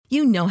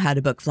You know how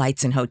to book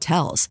flights and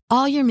hotels.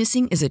 All you're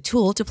missing is a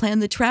tool to plan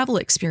the travel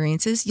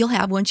experiences you'll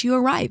have once you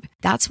arrive.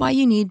 That's why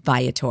you need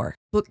Viator.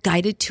 Book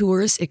guided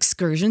tours,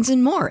 excursions,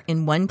 and more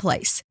in one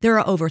place. There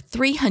are over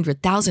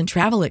 300,000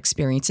 travel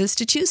experiences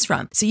to choose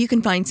from, so you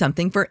can find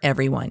something for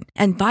everyone.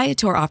 And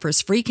Viator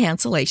offers free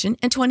cancellation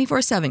and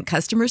 24/7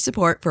 customer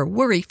support for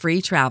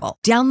worry-free travel.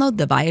 Download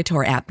the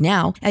Viator app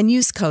now and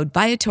use code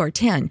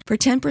Viator10 for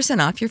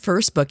 10% off your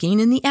first booking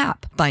in the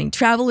app. Find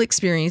travel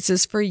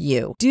experiences for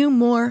you. Do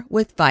more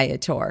with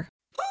Viator.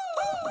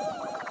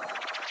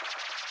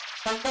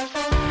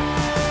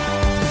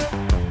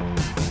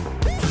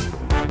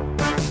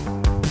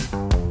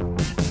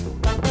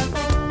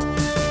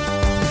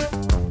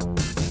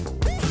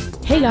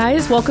 Hey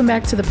guys, welcome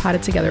back to the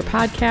Potted Together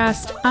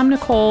podcast. I'm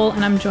Nicole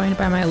and I'm joined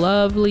by my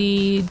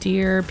lovely,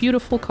 dear,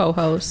 beautiful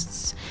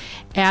co-hosts,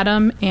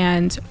 Adam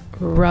and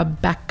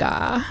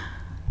Rebecca.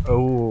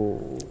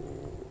 Oh,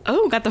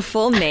 got the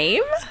full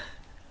name?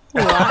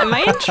 What? Am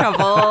I in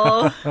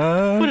trouble?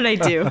 What did I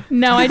do?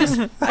 No, I just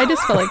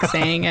feel like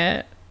saying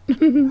it.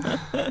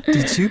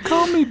 did you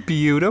call me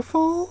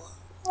beautiful?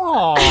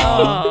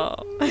 Oh.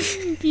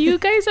 You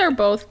guys are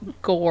both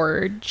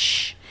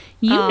gorge.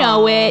 You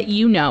know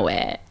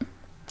it.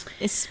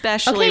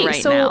 Especially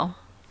now.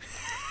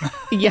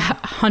 Yeah,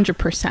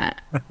 100%.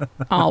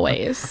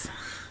 Always.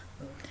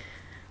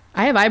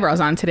 I have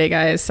eyebrows on today,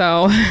 guys,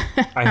 so...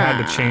 I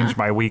had to change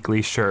my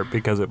weekly shirt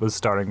because it was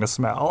starting to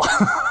smell.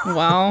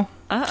 Well...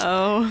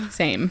 Uh-oh.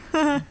 Same.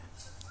 I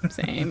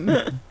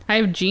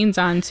have jeans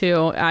on,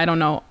 too. I don't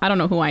know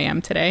who I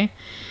am today.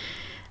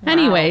 Wow.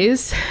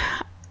 Anyways...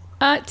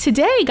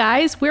 today,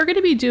 guys, we're going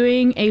to be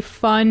doing a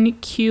fun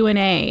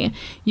Q&A.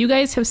 You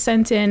guys have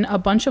sent in a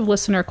bunch of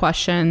listener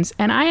questions,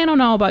 and I don't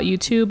know about you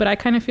two, but I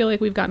kind of feel like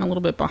we've gotten a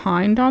little bit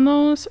behind on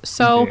those.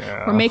 So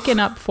We're making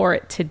up for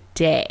it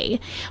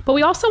today. But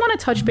we also want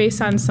to touch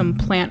base on some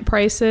plant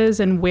prices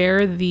and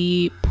where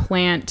the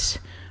plant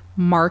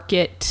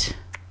market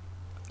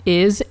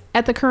is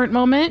at the current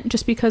moment,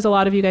 just because a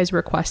lot of you guys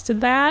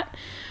requested that.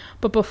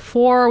 But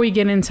before we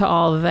get into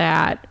all of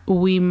that,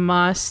 we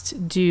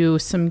must do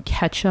some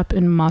ketchup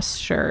and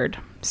mustard.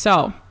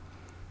 So,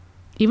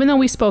 even though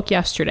we spoke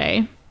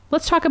yesterday,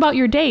 let's talk about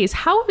your days.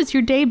 How has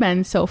your day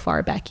been so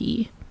far,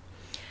 Becky?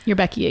 You're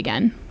Becky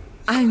again.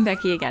 I'm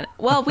Becky again.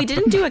 Well, we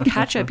didn't do a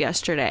catch-up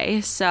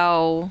yesterday,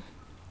 so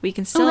we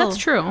can still... Oh, that's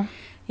true.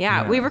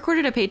 Yeah, we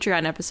recorded a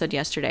Patreon episode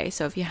yesterday,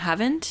 so if you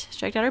haven't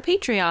checked out our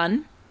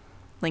Patreon...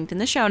 linked in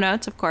the show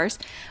notes, of course.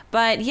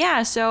 But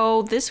yeah,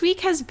 so this week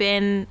has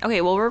been...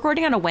 Okay, well, we're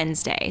recording on a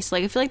Wednesday. So,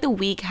 I feel like the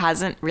week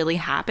hasn't really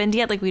happened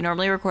yet. We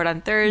normally record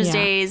on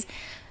Thursdays. Yeah.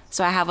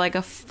 So I have,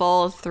 a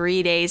full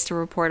 3 days to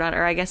report on,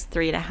 or I guess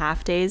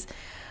 3.5 days.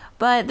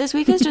 But this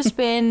week has just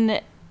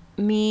been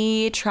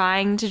me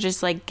trying to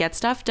just, get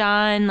stuff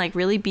done,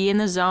 really be in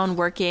the zone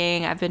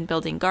working. I've been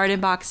building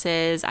garden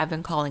boxes. I've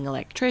been calling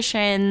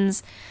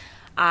electricians.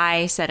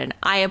 I set an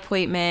eye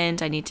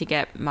appointment. I need to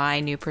get my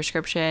new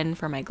prescription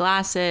for my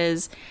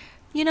glasses.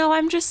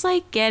 I'm just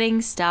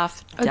getting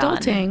stuff done.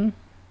 Adulting.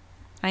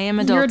 I am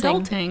adulting. You're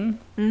adulting.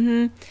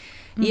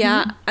 Mm-hmm.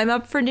 Yeah, I'm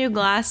up for new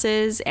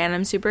glasses and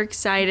I'm super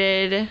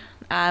excited.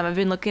 I've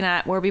been looking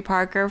at Warby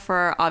Parker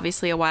for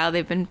obviously a while.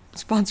 They've been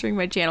sponsoring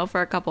my channel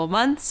for a couple of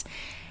months.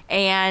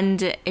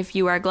 And if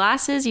you wear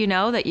glasses, you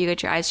know that you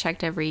get your eyes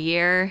checked every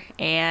year.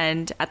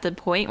 And at the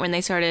point when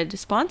they started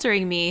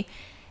sponsoring me,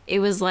 it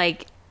was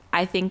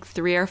I think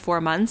 3 or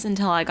 4 months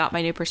until I got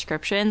my new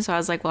prescription. So I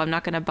was like, well, I'm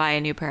not going to buy a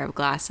new pair of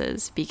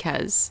glasses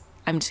because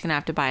I'm just going to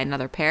have to buy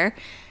another pair.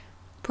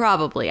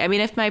 Probably. I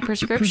mean, if my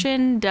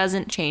prescription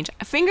doesn't change,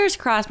 fingers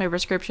crossed my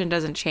prescription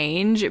doesn't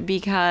change,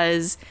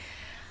 because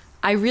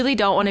I really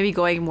don't want to be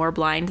going more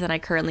blind than I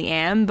currently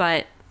am.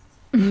 But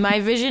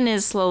my vision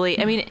is slowly,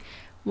 I mean,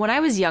 when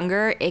I was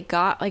younger, it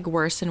got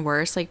worse and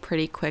worse,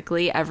 pretty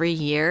quickly every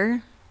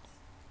year.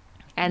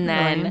 And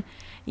then... Really?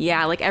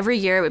 Yeah, every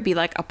year it would be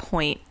a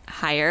point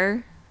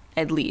higher,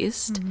 at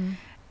least. Mm-hmm.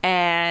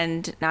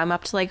 And now I'm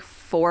up to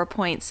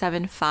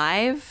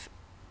 4.75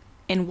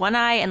 in one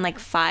eye and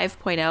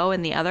 5.0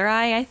 in the other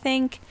eye, I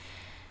think.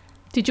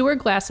 Did you wear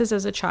glasses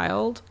as a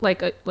child?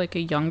 Like a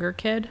younger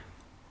kid?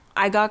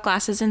 I got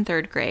glasses in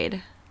 3rd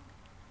grade.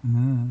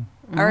 Mm.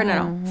 Or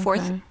no,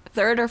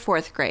 third or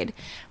fourth grade.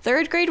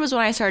 3rd grade was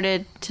when I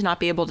started to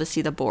not be able to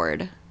see the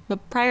board.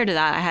 But prior to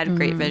that, I had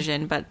great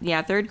vision. But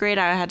yeah, 3rd grade,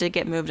 I had to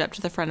get moved up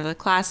to the front of the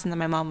class. And then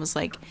my mom was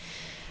like,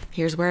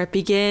 here's where it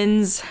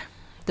begins.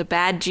 The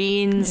bad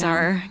genes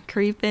are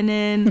creeping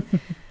in.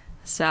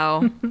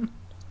 So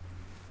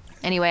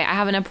anyway, I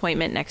have an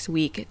appointment next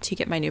week to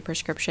get my new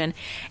prescription.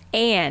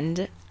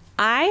 And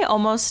I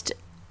almost...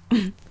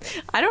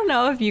 I don't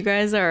know if you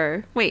guys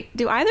are... Wait,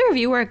 do either of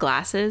you wear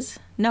glasses?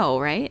 No,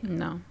 right?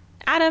 No.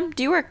 Adam,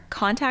 do you wear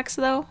contacts,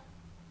 though?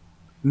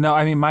 No,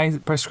 I mean, my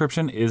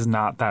prescription is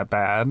not that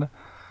bad.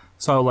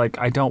 So,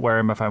 I don't wear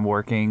them if I'm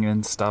working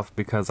and stuff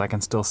because I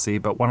can still see.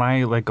 But when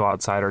I, go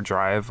outside or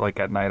drive,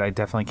 at night, I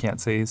definitely can't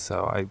see.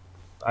 So,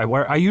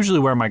 I usually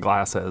wear my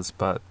glasses,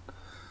 but...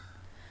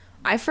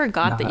 I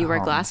forgot Not that at you wear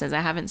home. glasses.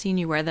 I haven't seen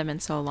you wear them in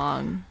so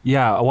long.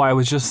 Yeah, well, I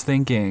was just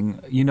thinking,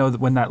 you know,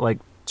 when that like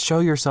show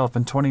yourself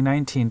in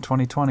 2019,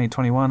 2020,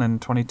 21,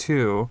 and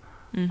 22,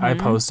 I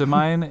posted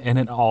mine, and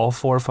in all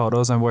 4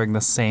 photos, I'm wearing the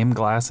same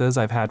glasses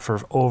I've had for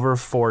over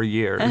 4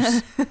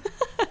 years.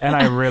 And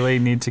I really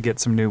need to get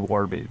some new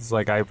Warbies.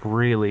 Like, I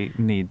really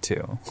need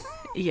to.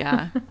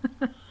 Yeah.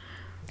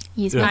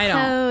 Use Yeah. my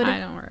code. I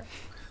don't wear it.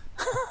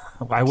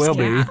 I will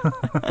be.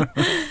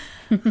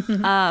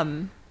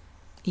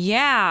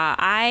 Yeah,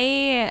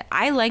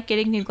 I like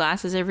getting new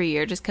glasses every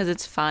year just because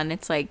it's fun.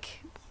 It's like,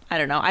 I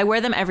don't know. I wear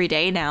them every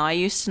day now. I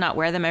used to not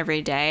wear them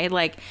every day.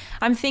 Like,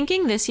 I'm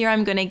thinking this year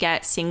I'm going to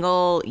get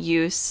single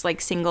use, like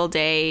single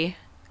day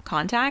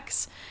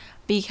contacts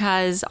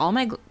because all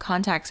my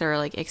contacts are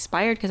like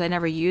expired because I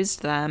never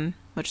used them,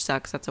 which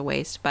sucks. That's a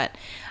waste. But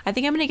I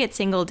think I'm going to get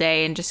single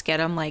day and just get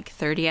them like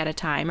 30 at a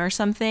time or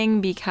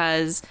something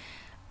because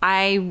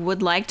I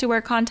would like to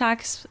wear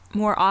contacts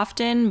more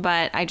often,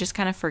 but I just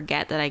kind of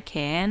forget that I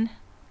can.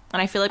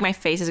 And I feel like my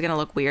face is going to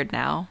look weird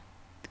now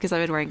because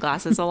I've been wearing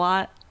glasses a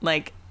lot.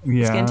 Like,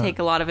 it's going to take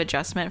a lot of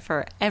adjustment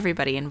for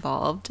everybody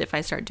involved if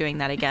I start doing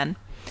that again.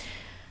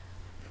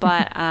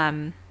 But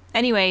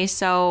anyway,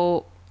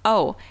 so,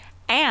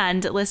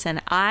 and listen,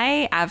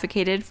 I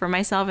advocated for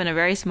myself in a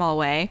very small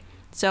way.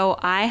 So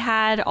I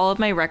had all of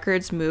my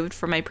records moved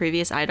from my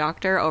previous eye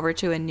doctor over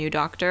to a new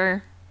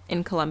doctor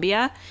in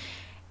Colombia.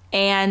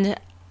 And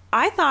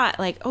I thought,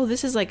 like, oh,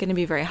 this is, like, going to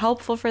be very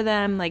helpful for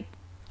them. Like,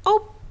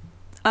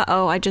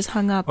 I just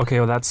hung up. Okay,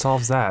 well, that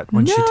solves that.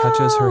 When she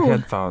touches her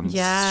headphones,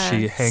 Yeah.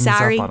 she hangs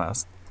Sorry. up on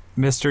us.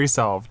 Mystery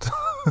solved.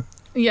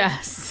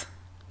 Yes.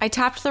 I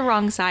tapped the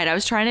wrong side. I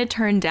was trying to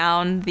turn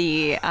down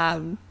the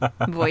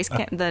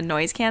the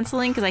noise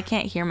canceling because I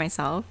can't hear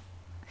myself.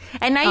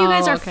 And now you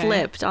guys are okay.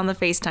 flipped on the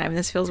FaceTime.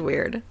 This feels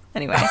weird.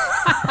 Anyway. Like,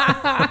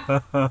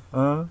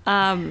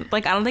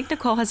 I don't think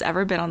Nicole has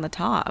ever been on the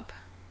top.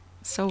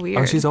 So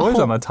weird. Oh, she's always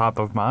on the top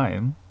of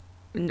mine.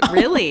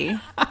 Really?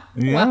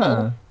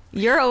 Yeah.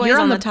 You're always You're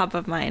on on the the- top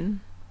of mine.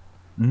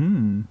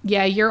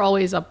 Yeah, you're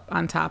always up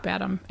on top,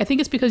 Adam. I think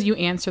it's because you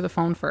answer the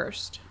phone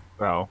first.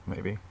 Oh,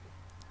 maybe.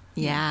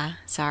 Yeah,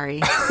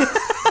 sorry.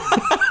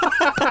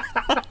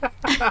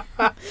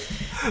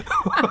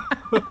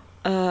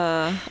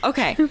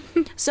 Okay.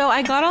 So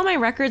I got all my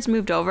records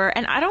moved over,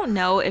 and I don't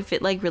know if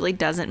it like really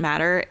doesn't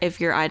matter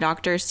if your eye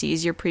doctor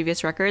sees your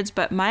previous records,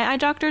 but my eye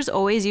doctors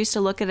always used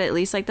to look at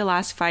least like the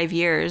last 5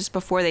 years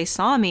before they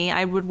saw me.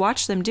 I would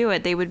watch them do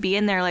it. They would be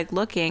in there like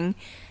looking.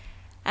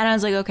 And I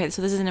was like, okay,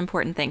 so this is an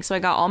important thing. So I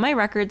got all my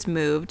records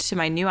moved to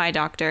my new eye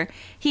doctor.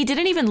 He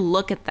didn't even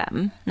look at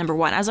them, number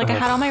one. I was like, I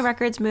had all my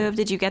records moved.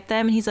 Did you get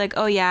them? And he's like,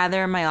 oh, yeah,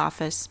 they're in my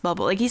office. Blah,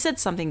 blah. Like, he said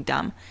something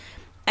dumb.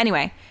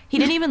 Anyway, he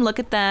didn't even look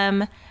at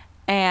them.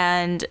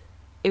 And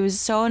it was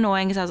so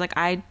annoying because I was like,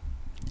 I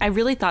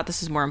really thought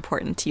this was more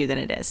important to you than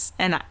it is.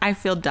 And I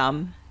feel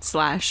dumb /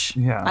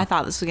 Yeah. I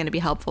thought this was going to be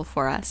helpful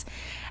for us.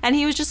 And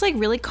he was just like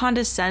really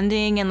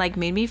condescending and like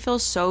made me feel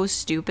so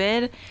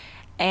stupid.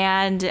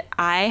 And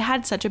I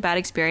had such a bad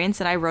experience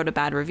that I wrote a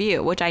bad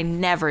review, which I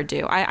never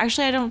do. I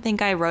don't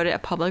think I wrote it a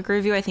public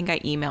review. I think I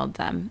emailed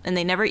them and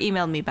they never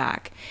emailed me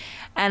back.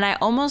 And I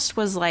almost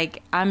was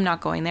like, I'm not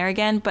going there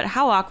again. But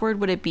how awkward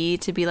would it be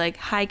to be like,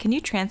 hi, can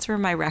you transfer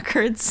my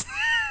records?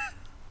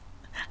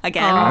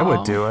 Again. I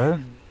would do it.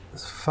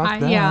 Fuck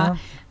that. Yeah.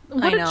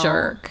 What I a know.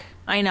 jerk.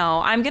 I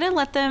know. I'm going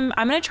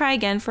to try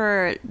again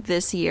for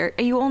this year.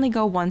 You only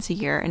go once a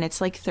year and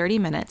it's like 30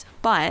 minutes.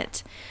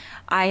 But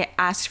I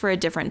asked for a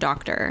different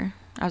doctor.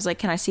 I was like,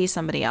 can I see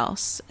somebody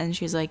else? And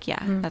she's like, yeah,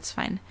 that's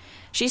fine.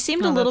 She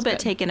seemed a little bit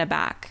that's good. taken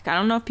aback. I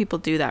don't know if people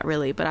do that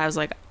really, but I was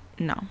like,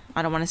 no,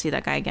 I don't want to see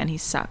that guy again. He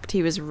sucked.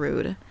 He was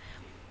rude.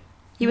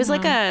 He was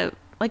like a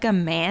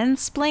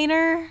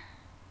mansplainer.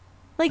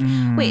 Like,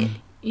 wait,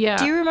 Yeah.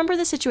 do you remember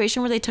the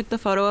situation where they took the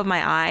photo of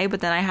my eye,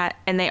 but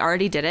then they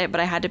already did it, but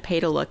I had to pay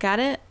to look at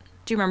it?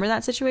 Do you remember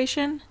that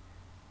situation?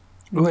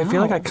 Ooh, I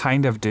feel like I No.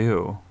 kind of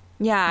do.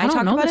 Yeah, I don't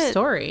talked know about the it.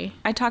 story.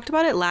 I talked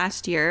about it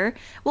last year.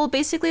 Well,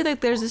 basically,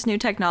 like, there's this new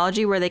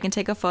technology where they can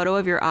take a photo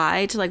of your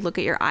eye to like look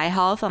at your eye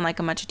health on like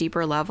a much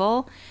deeper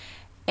level.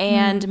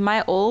 And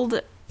my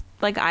old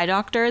like eye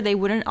doctor, they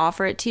wouldn't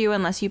offer it to you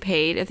unless you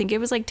paid. I think it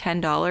was like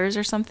 $10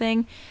 or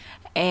something.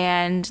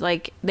 And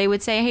like they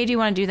would say, hey, do you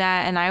want to do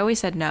that? And I always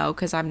said no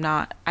because I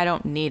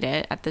don't need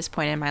it at this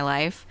point in my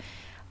life.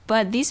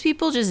 But these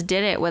people just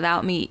did it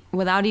without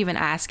even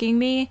asking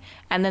me.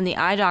 And then the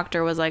eye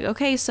doctor was like,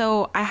 okay,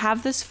 so I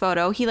have this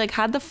photo. He like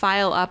had the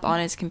file up on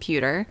his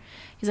computer.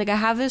 He's like, I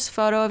have this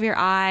photo of your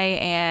eye.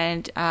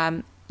 And,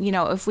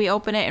 if we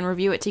open it and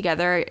review it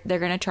together, they're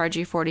going to charge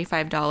you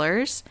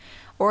 $45.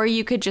 Or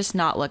you could just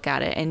not look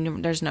at it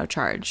and there's no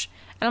charge.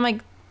 And I'm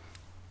like,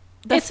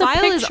 It's a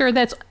picture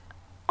that's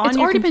on it's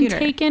your already computer.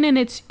 been taken and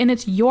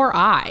it's your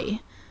eye.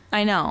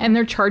 I know. And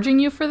they're charging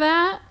you for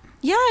that?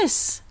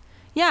 yes.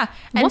 Yeah.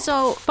 And What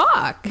so the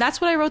fuck?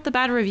 that's what I wrote the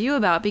bad review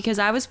about because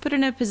I was put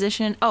in a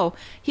position. Oh,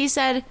 he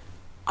said,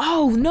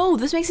 Oh, no,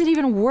 this makes it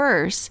even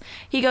worse.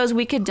 He goes,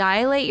 we could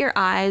dilate your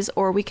eyes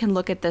or we can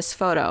look at this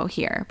photo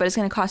here, but it's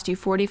going to cost you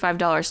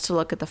 $45 to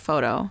look at the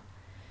photo.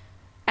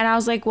 And I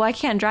was like, well, I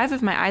can't drive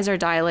if my eyes are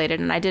dilated,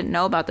 and I didn't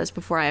know about this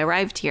before I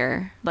arrived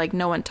here. Like,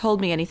 no one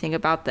told me anything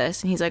about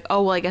this. And he's like,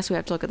 oh, well, I guess we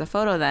have to look at the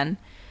photo then.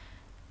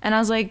 And I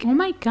was like, oh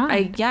my God.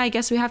 I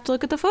guess we have to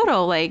look at the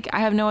photo. Like, I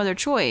have no other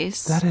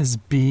choice. That is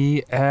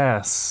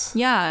BS.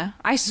 Yeah,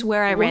 I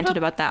swear I ranted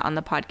about that on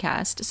the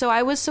podcast. So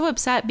I was so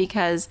upset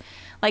because,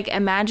 like,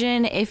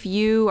 imagine if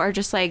you are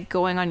just, like,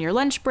 going on your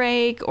lunch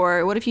break,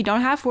 or what if you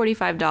don't have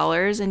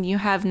 $45 and you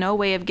have no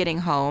way of getting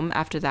home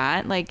after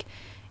that? Like,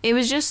 it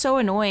was just so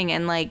annoying,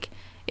 and, like,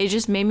 it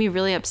just made me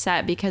really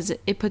upset because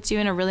it puts you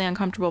in a really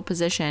uncomfortable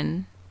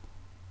position.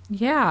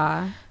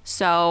 Yeah.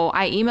 So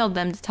I emailed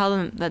them to tell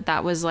them that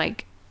that was,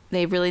 like,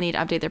 they really need to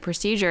update their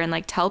procedure and,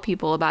 like, tell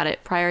people about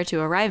it prior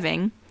to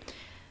arriving.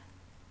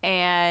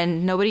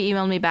 And nobody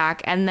emailed me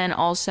back. And then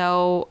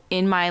also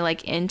in my,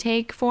 like,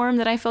 intake form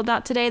that I filled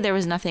out today, there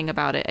was nothing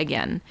about it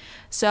again.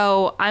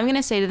 So I'm going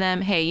to say to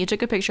them, hey, you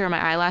took a picture of my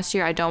eye last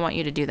year. I don't want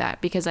you to do that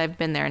because I've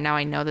been there. Now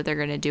I know that they're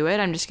going to do it.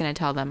 I'm just going to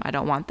tell them I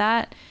don't want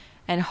that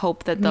and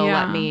hope that they'll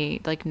let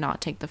me, like, not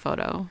take the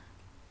photo.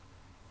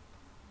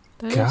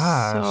 That is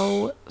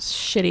so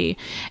shitty.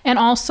 And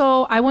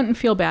also, I wouldn't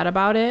feel bad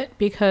about it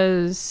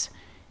because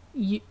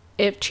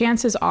if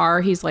chances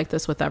are he's like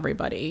this with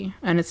everybody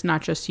and it's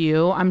not just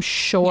you, I'm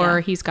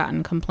sure he's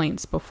gotten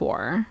complaints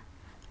before.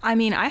 I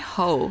mean, I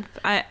hope.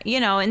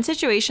 In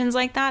situations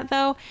like that,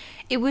 though,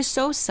 it was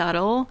so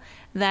subtle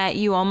that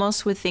you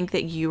almost would think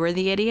that you were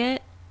the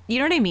idiot. You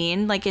know what I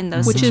mean? Like, in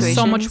those situations. Which is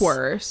so much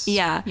worse.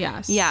 Yeah.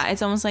 Yes. Yeah.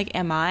 It's almost like,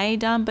 am I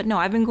dumb? But no,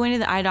 I've been going to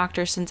the eye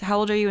doctor since, how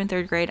old are you in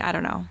third grade? I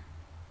don't know.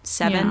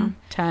 7?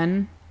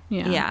 10.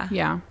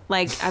 Yeah.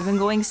 Like, I've been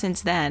going since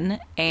then,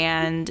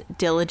 and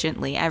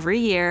diligently every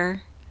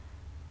year.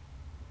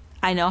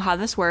 I know how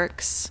this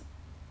works.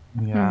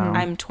 Yeah.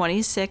 I'm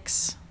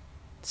 26,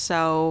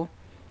 so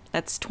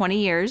that's 20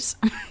 years,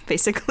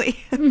 basically.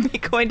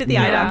 Going to the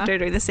eye doctor,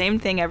 doing the same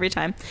thing every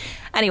time.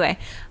 Anyway,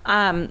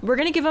 we're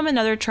going to give them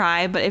another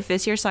try, but if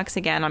this year sucks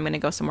again, I'm going to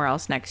go somewhere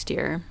else next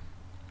year.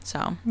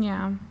 So.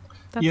 Yeah.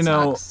 That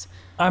sucks.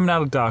 I'm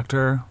not a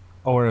doctor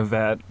or a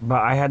vet, but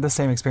I had the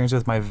same experience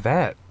with my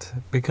vet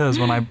because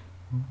when I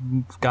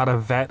got a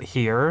vet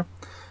here,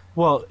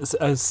 well, it's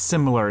a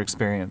similar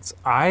experience.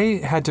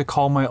 I had to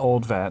call my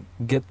old vet,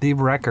 get the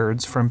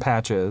records from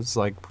Patches,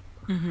 like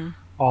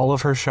all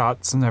of her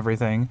shots and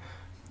everything,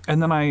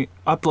 and then I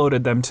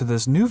uploaded them to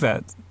this new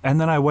vet, and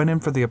then I went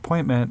in for the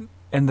appointment,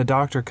 and the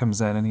doctor comes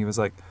in, and he was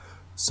like,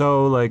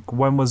 so, like,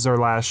 when was their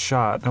last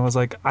shot? And I was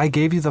like, I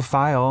gave you the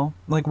file.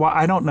 Like, why?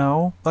 I don't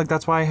know. Like,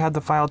 that's why I had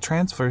the file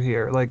transferred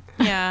here. Like,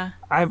 yeah.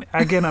 I'm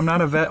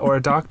not a vet or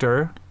a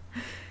doctor,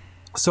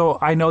 so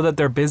I know that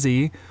they're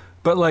busy,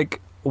 but,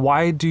 like,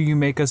 why do you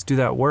make us do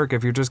that work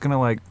if you're just gonna,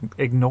 like,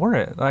 ignore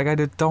it? Like, I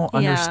don't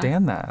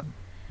understand that.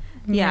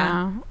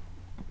 Yeah.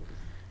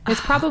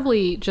 It's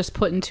probably just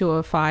put into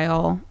a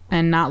file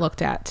and not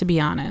looked at, to be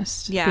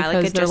honest. Yeah, because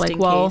like a they're just like, in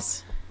well,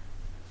 case.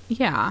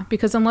 Yeah,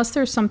 because unless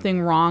there's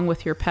something wrong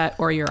with your pet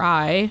or your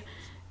eye,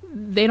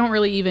 they don't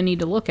really even need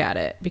to look at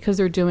it because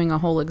they're doing a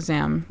whole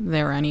exam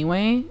there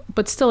anyway.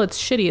 But still, it's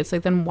shitty. It's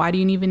like, then why do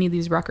you even need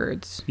these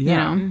records?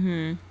 Yeah. You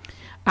know?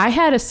 I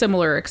had a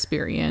similar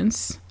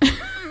experience.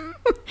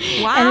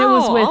 Wow, and it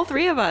was with, all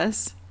three of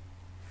us.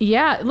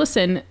 Yeah,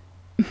 listen,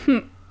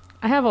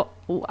 I have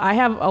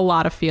a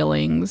lot of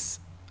feelings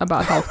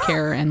about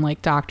healthcare and,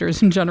 like,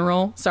 doctors in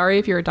general. Sorry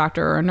if you're a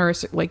doctor or a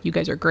nurse, like, you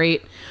guys are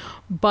great.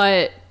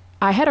 But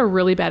I had a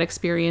really bad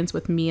experience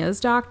with Mia's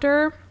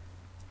doctor.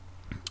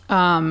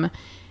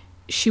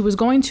 She was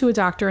going to a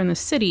doctor in the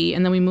city,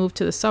 and then we moved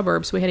to the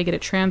suburbs, so we had to get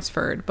it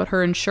transferred. But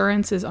her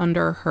insurance is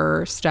under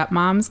her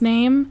stepmom's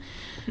name.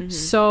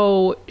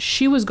 So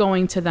she was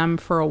going to them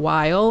for a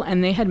while,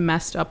 and they had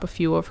messed up a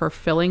few of her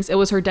fillings. It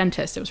was her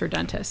dentist.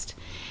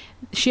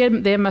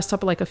 They had messed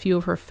up, like, a few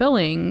of her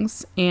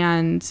fillings,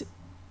 and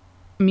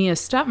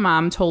Mia's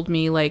stepmom told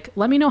me, like,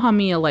 let me know how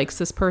Mia likes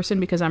this person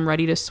because I'm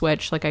ready to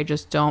switch. Like, I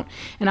just don't.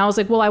 And I was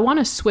like, well, I want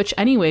to switch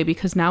anyway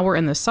because now we're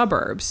in the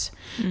suburbs.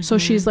 So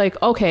she's like,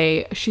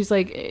 okay. She's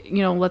like,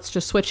 let's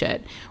just switch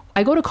it.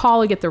 I go to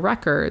call and get the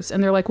records,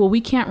 and they're like, well,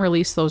 we can't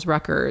release those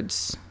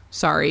records.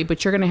 Sorry,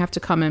 but you're going to have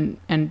to come in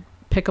and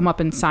pick them up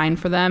and sign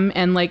for them.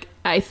 And, like,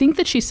 I think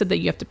that she said that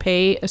you have to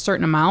pay a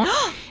certain amount.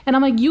 And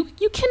I'm like, you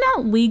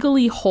cannot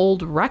legally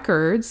hold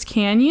records,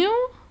 can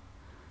you?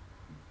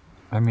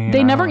 I mean,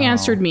 they never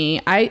answered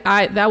me.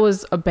 I that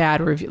was a bad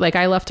review. Like,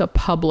 I left a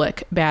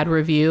public bad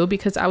review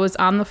because I was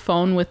on the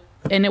phone with,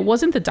 and it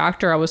wasn't the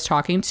doctor I was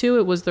talking to,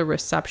 it was the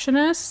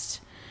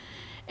receptionist.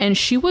 And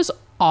she was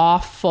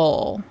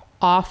awful.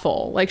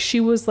 Like, she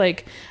was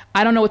like,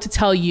 I don't know what to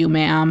tell you,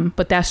 ma'am,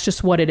 but that's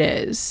just what it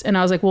is. And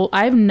I was like, well,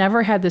 I've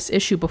never had this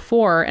issue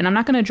before, and I'm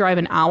not going to drive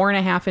an hour and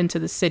a half into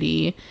the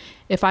city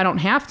if I don't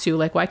have to.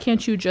 Like, why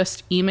can't you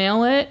just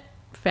email it,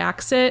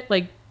 fax it?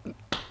 Like,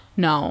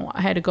 No,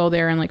 I had to go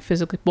there and like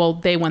physically, well,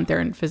 they went there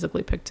and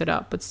physically picked it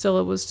up, but still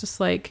it was just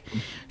like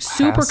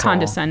super Hassle.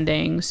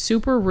 condescending,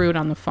 super rude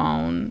on the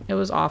phone. It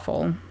was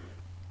awful.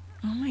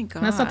 Oh my god.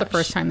 And that's not the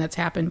first time that's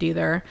happened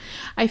either.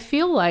 I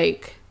feel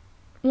like,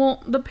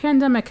 well, the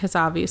pandemic has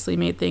obviously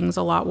made things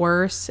a lot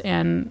worse,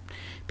 and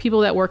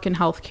people that work in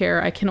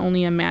healthcare, I can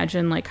only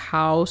imagine like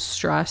how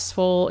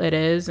stressful it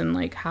is and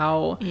like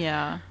how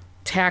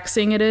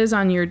taxing it is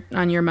on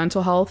your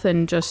mental health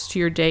and just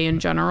your day in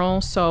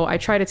general. So I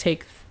try to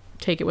take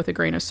it with a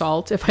grain of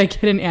salt if I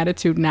get an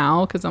attitude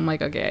now, because I'm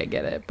like, okay, I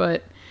get it,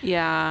 but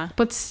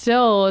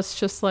still it's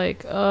just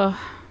like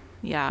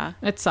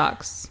it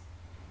sucks.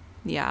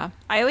 Yeah.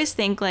 I always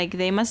think like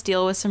they must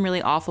deal with some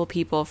really awful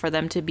people for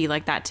them to be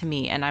like that to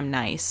me, and I'm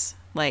nice.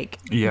 Like,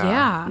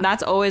 yeah.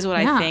 That's always what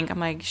I think. I'm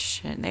like,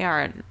 shit, they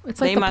are.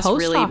 It's like they the must post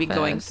really be office.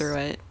 going through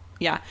it.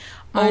 Yeah.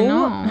 I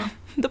know.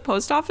 The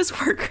post office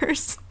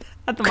workers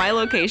at my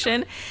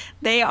location,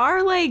 they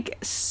are like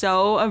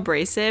so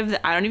abrasive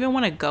that I don't even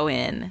want to go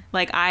in.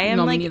 Like, I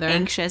am like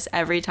anxious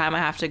every time I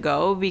have to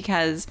go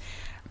because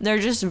they're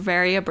just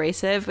very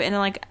abrasive. And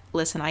like,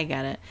 listen, I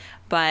get it.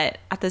 But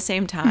at the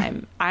same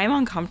time, I'm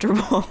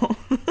uncomfortable.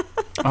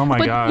 Oh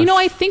my gosh. You know,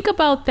 I think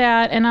about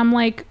that and I'm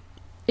like,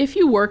 if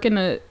you work in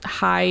a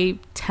high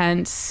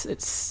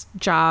tense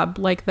job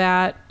like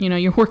that, you know,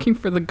 you're working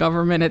for the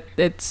government,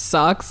 it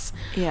sucks.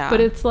 Yeah. But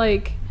it's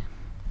like,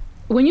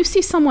 when you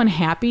see someone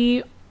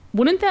happy,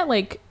 wouldn't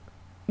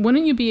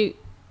you be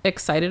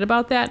excited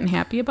about that and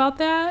happy about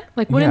that?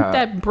 Like, wouldn't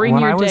that bring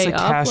your day up? When I was a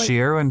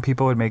cashier, when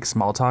people would make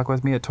small talk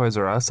with me at Toys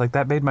R Us, like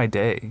that made my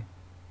day.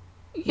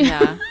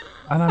 Yeah.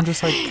 And I'm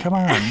just like, come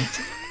on.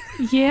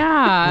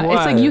 Yeah. What?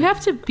 It's like you have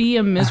to be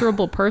a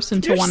miserable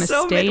person to want to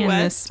so stay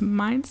Midwest. in this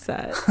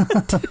mindset.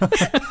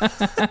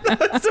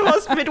 That's the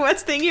most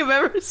Midwest thing you've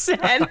ever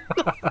said.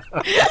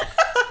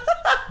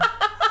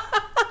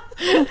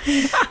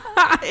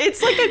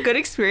 It's like a good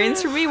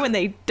experience for me when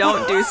they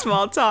don't do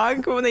small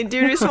talk. When they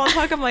do small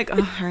talk, I'm like, oh,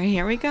 all right,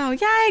 here we go.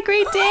 Yay,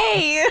 great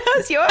day.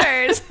 How's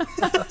yours?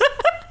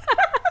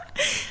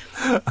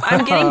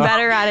 I'm getting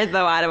better at it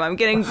though, Adam. I'm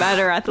getting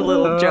better at the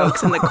little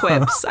jokes and the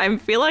quips. I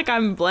feel like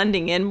I'm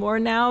blending in more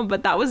now,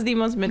 but that was the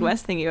most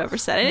Midwest thing you ever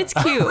said. And it's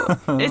cute.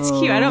 It's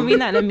cute. I don't mean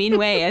that in a mean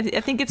way.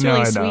 I think it's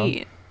really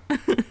sweet.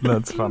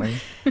 That's funny.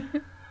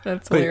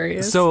 That's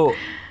hilarious. So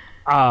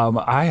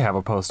I have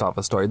a post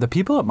office story. The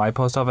people at my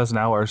post office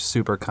now are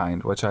super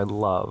kind, which I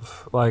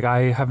love. Like,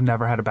 I have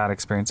never had a bad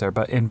experience there.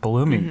 But in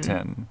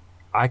Bloomington,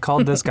 I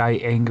called this guy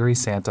Angry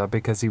Santa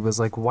because he was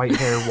like white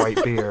hair,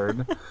 white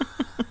beard.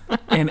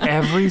 And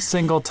every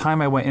single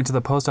time I went into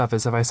the post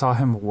office, if I saw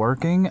him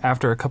working,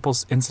 after a couple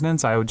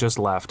incidents, I would just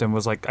left and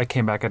was like, I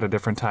came back at a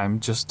different time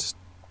just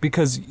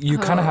because you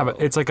kind of have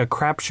it's like a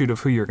crapshoot of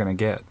who you're going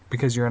to get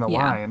because you're in a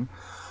line.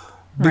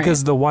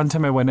 Because the one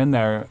time I went in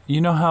there, you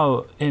know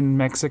how in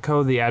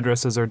Mexico the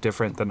addresses are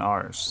different than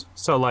ours.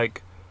 So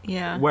like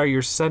where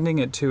you're sending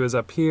it to is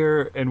up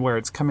here and where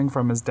it's coming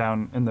from is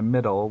down in the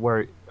middle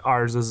where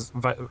ours is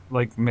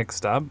like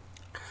mixed up.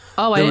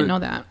 Oh, I didn't know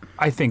that.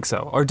 I think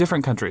so. Or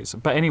different countries.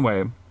 But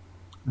anyway,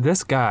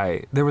 this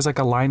guy, there was like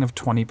a line of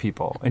 20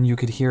 people and you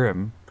could hear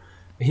him.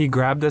 He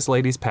grabbed this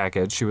lady's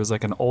package. She was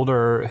like an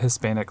older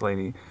Hispanic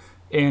lady.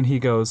 And he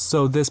goes,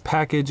 so this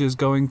package is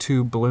going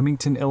to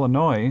Bloomington,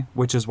 Illinois,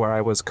 which is where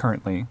I was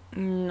currently.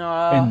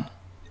 No.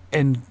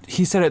 And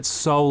he said it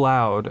so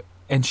loud.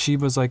 And she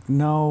was like,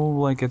 no,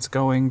 like it's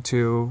going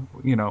to,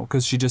 you know,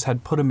 because she just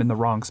had put him in the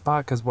wrong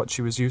spot because what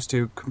she was used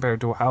to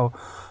compared to how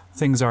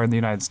things are in the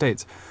United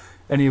States.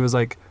 And he was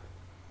like,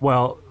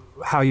 well,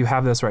 how you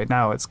have this right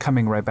now, it's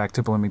coming right back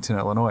to Bloomington,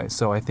 Illinois.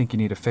 So I think you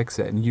need to fix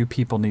it. And you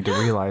people need to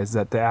realize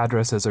that the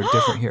addresses are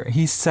different here.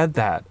 He said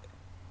that.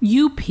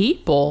 You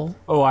people.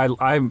 Oh,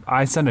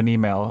 I sent an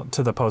email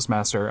to the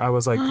postmaster. I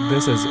was like,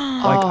 this is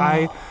like,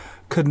 I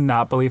could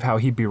not believe how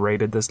he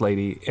berated this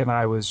lady. And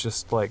I was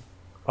just like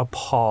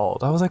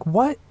appalled. I was like,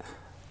 what?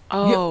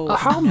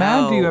 How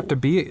mad do you have to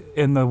be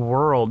in the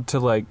world to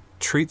like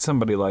treat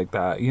somebody like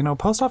that? You know,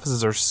 post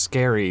offices are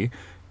scary.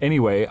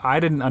 Anyway,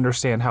 I didn't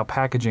understand how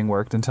packaging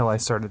worked until I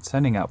started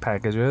sending out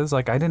packages.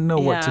 Like, I didn't know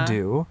what to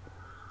do.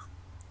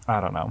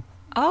 I don't know.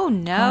 Oh,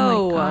 no.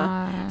 Oh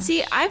my gosh.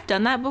 See, I've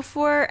done that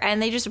before,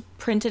 and they just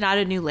printed out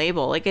a new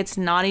label. Like, it's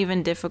not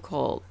even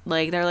difficult.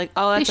 Like, they're like,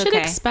 oh, that's okay. They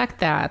should expect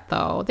that,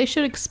 though. They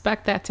should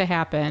expect that to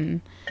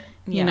happen.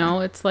 You know,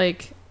 it's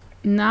like,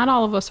 not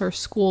all of us are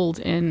schooled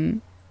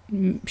in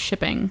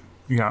shipping.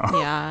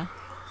 Yeah.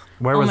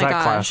 Where was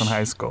that class in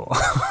high school?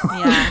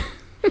 Yeah.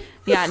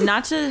 Yeah,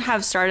 not to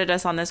have started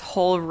us on this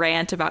whole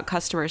rant about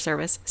customer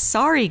service.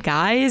 Sorry,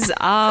 guys.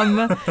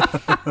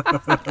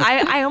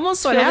 I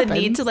almost feel the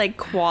need to like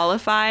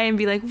qualify and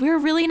be like, we're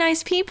really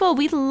nice people.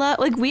 We love,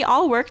 like, we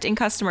all worked in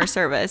customer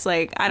service.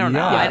 Like, I don't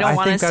know. I don't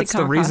want us to come across like. I think that's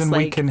the reason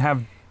we can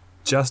have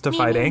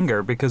justified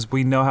anger because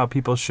we know how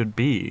people should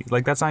be.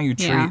 Like, that's how you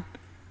treat.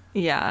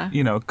 Yeah.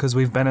 You know, because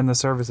we've been in the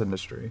service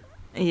industry.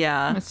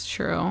 Yeah. That's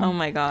true. Oh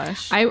my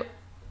gosh.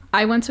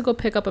 I went to go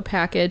pick up a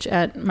package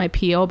at my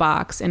P.O.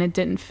 box and it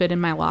didn't fit in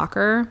my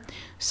locker.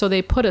 So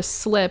they put a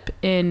slip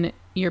in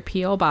your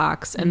PO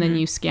box, and then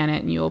you scan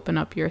it and you open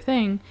up your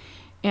thing.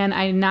 And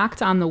I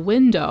knocked on the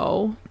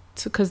window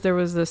because there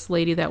was this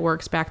lady that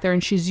works back there,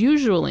 and she's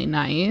usually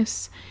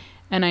nice.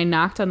 And I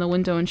knocked on the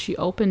window, and she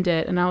opened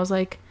it, and I was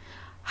like,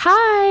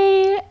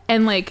 hi,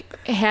 and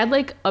like had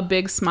like a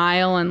big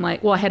smile, and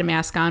like, well, I had a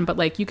mask on, but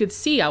like you could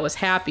see I was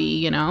happy,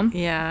 you know.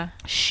 Yeah.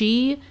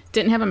 She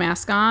didn't have a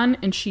mask on,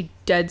 and she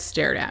dead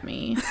stared at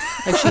me.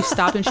 Like, she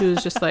stopped and she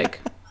was just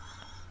like,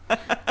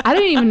 I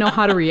didn't even know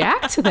how to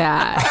react to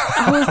that.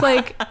 I was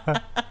like,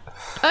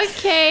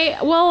 okay,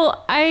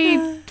 well,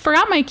 I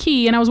forgot my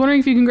key, and I was wondering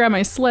if you can grab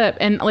my slip.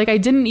 And like, I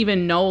didn't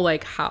even know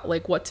like how,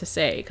 like what to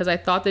say, because I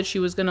thought that she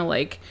was gonna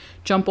like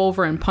jump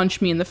over and punch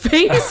me in the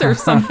face or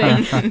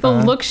something.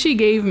 The look she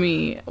gave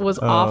me was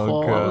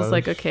awful. I was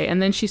like, okay.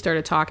 And then she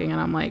started talking, and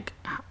I'm like,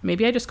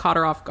 maybe I just caught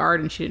her off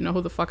guard and she didn't know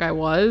who the fuck I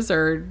was,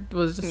 or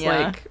was just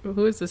like,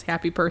 who is this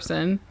happy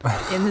person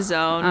in the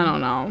zone? I don't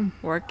know.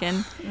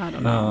 Working. I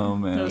don't know. Oh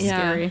man, it was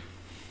scary.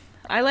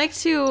 I like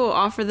to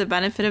offer the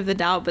benefit of the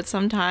doubt, but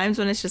sometimes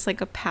when it's just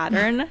like a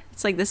pattern,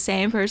 it's like the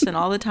same person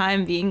all the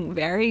time being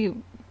very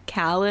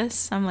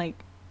callous. I'm like,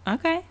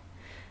 okay,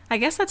 I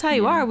guess that's how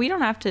you are. We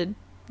don't have to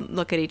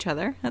look at each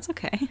other. That's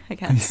okay, I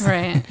guess.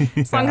 Right.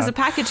 As long as the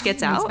package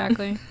gets out.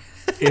 Exactly.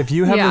 If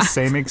you have the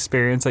same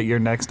experience at your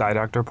next eye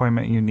doctor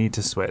appointment, you need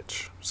to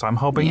switch. So I'm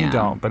hoping you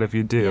don't, but if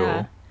you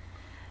do,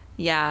 don't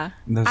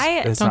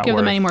give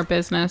them any more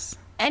business.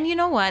 And you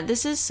know what?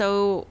 This is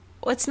so,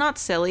 it's not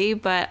silly,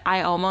 but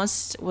I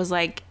almost was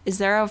like, is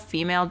there a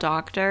female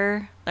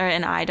doctor or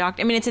an eye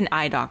doctor? I mean, it's an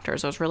eye doctor,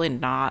 so it's really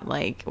not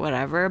like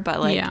whatever,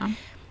 but like,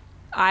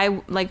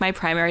 I, like, my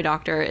primary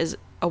doctor is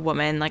a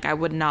woman. Like, I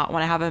would not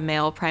want to have a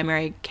male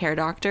primary care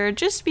doctor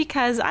just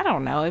because, I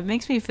don't know, it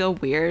makes me feel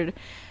weird.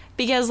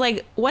 Because,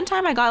 like, one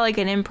time I got, like,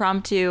 an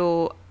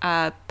impromptu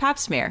pap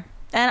smear.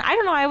 And I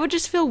don't know, I would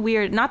just feel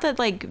weird. Not that,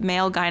 like,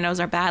 male gynos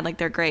are bad. Like,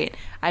 they're great.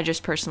 I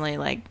just personally,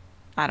 like,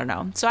 I don't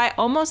know. So I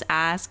almost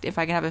asked if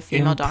I could have a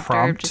female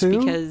doctor just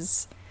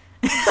because...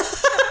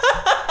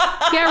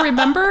 Yeah,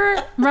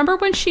 remember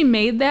when she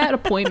made that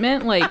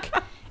appointment, like,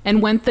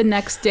 and went the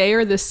next day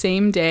or the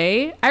same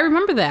day? I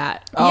remember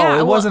that. Oh, yeah,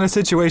 it wasn't a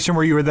situation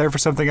where you were there for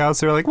something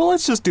else. They were like, well,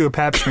 let's just do a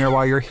pap smear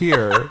while you're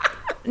here.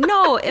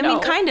 No, I mean,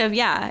 kind of,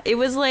 yeah. It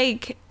was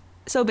like,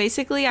 so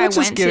basically I went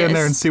to... just get in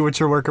there and see what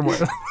you're working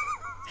with.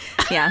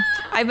 Yeah.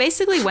 I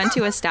basically went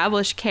to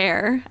establish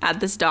care at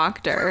this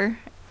doctor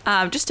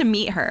just to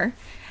meet her.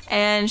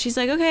 And she's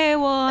like, okay,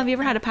 well, have you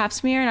ever had a pap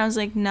smear? And I was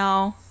like,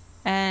 no.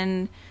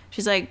 And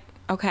she's like,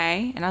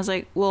 okay. And I was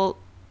like, well,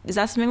 is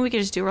that something we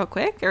could just do real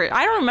quick? Or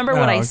I don't remember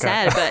what I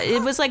said, but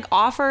it was like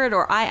offered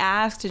or I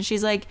asked. And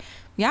she's like,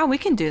 yeah, we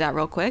can do that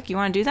real quick. You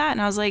want to do that?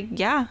 And I was like,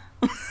 yeah.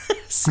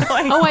 So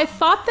I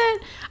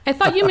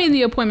thought you made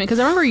the appointment because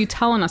I remember you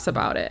telling us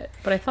about it,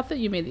 but I thought that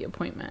you made the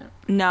appointment.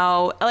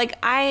 No, like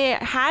I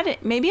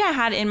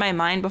had in my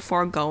mind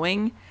before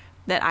going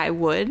that I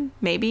would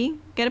maybe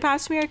get a pap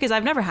smear because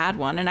I've never had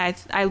one, and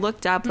I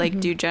looked up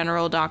like, do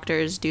general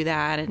doctors do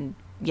that? And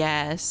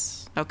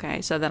yes,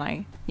 okay, so then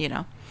I,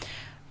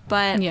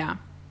 but yeah,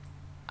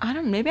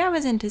 maybe I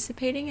was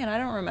anticipating it. I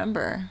don't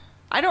remember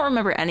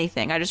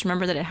anything. I just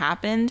remember that it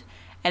happened,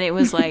 and it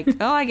was like,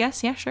 oh, I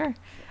guess, yeah, sure.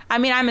 I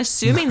mean, I'm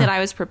assuming that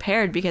I was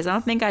prepared because I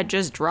don't think I'd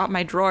just drop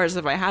my drawers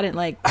if I hadn't,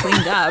 like,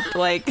 cleaned up.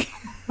 Like,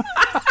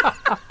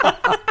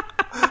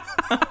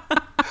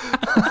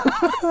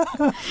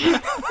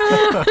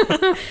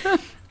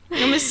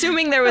 I'm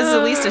assuming there was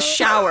at least a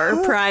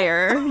shower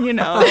prior,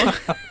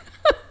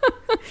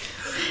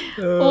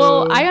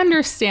 Well, I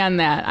understand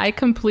that. I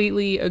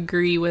completely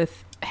agree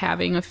with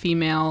having a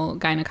female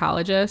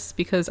gynecologist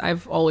because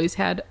I've always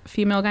had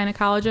female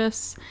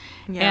gynecologists.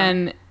 Yeah.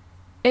 And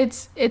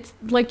it's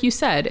like you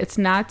said, it's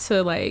not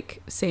to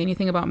like say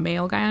anything about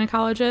male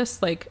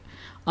gynecologists. Like,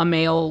 a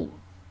male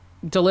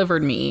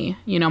delivered me.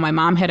 My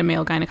mom had a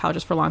male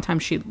gynecologist for a long time.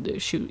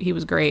 He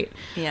was great.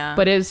 Yeah.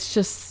 But it's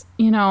just,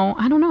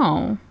 I don't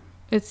know.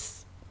 They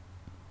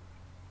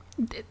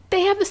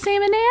have the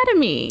same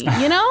anatomy,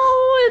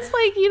 It's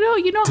like,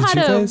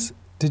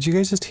 Did you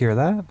guys just hear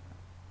that?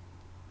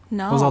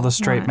 No. It was all the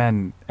straight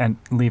men and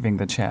leaving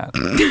the chat.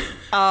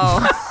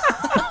 Oh.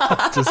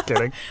 Just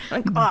kidding.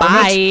 Like,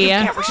 bye. You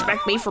can't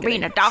respect me for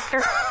being a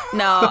doctor.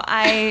 No,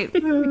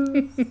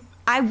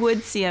 I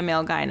would see a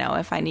male gyno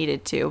if I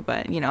needed to,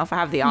 but if I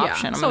have the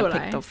option, I'm gonna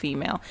pick the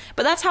female.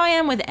 But that's how I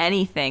am with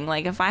anything.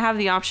 Like, if I have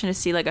the option to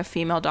see like a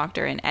female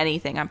doctor in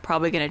anything, I'm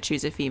probably gonna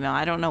choose a female.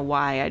 I don't know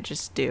why, I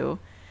just do.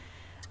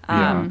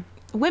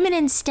 Women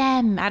in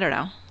STEM. I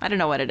don't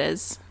know what it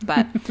is,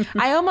 but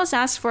I almost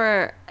asked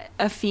for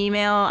a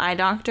female eye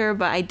doctor,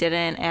 but I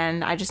didn't,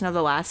 and I just know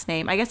the last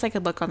name. I guess I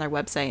could look on their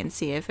website and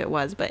see if it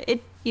was, but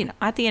it,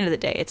 at the end of the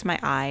day, it's my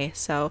eye,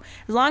 so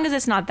as long as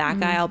it's not that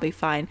guy, I'll be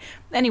fine.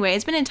 Anyway,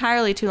 it's been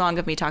entirely too long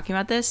of me talking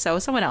about this, so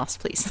someone else,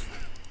 please.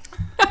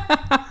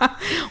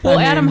 Well,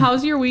 Adam,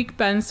 how's your week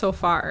been so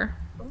far?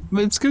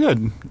 It's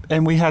good,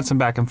 and we had some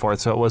back and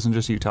forth, so it wasn't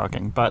just you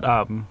talking, but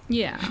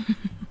yeah.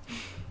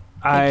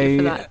 Thank you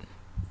for that.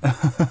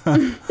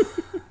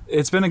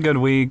 It's been a good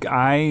week.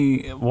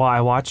 I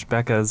watched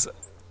Becca's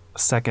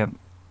second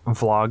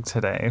vlog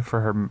today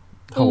for her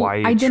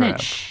Hawaii I didn't.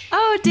 trip.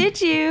 Oh,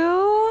 did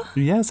you?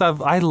 Yes,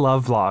 I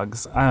love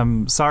vlogs.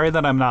 I'm sorry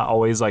that I'm not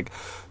always like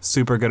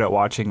super good at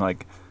watching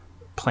like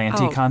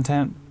planty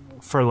content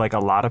for like a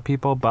lot of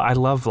people, but I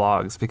love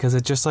vlogs because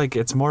it just like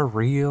it's more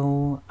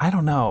real. I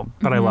don't know,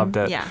 but I loved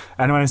it. Yeah.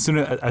 And as soon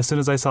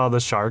as I saw the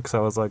sharks, I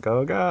was like,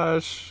 oh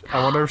gosh,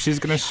 I wonder if she's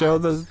gonna show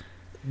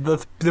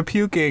the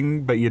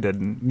puking, but you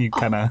didn't. You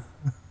kind of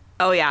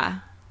Oh yeah.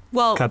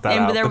 Well, cut that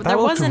and out. there But that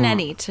wasn't looked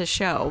any to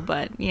show,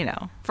 but you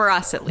know, for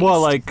us at least. well,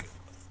 like,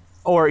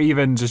 or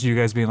even just you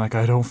guys being like,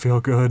 I don't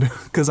feel good,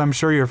 because I'm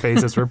sure your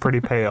faces were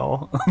pretty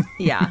pale.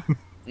 Yeah.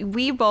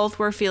 We both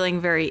were feeling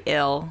very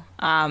ill.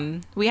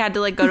 We had to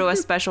like go to a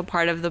special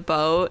part of the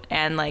boat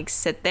and like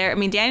sit there. I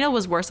mean, Daniel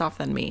was worse off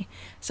than me,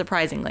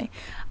 surprisingly.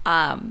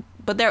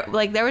 But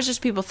there was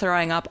just people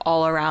throwing up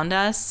all around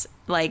us.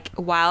 Like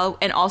while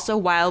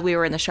we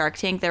were in the shark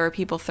tank, there were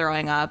people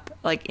throwing up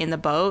like in the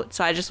boat.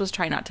 So I just was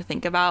trying not to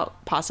think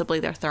about possibly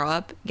their throw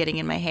up getting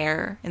in my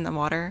hair in the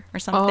water or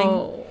something.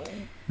 Oh.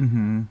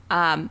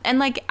 And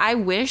like I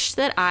wish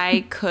that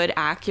I could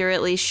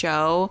accurately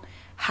show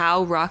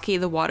how rocky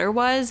the water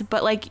was,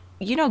 but like,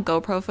 you know,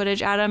 GoPro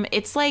footage, Adam,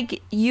 it's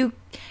like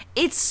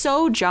it's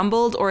so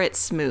jumbled or it's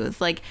smooth.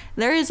 Like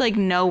there is like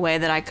no way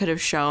that I could have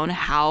shown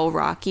how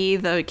rocky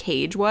the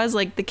cage was.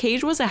 Like the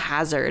cage was a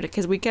hazard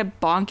because we kept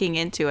bonking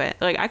into it.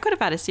 Like I could have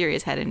had a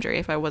serious head injury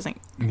if I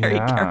wasn't very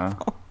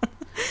careful.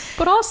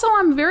 But also,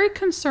 I'm very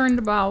concerned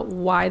about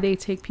why they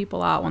take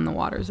people out when the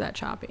water's that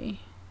choppy.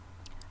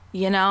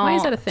 You know? Why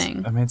is that a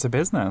thing? I mean, it's a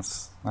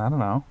business. I don't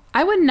know.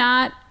 I would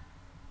not,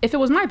 if it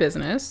was my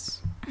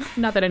business,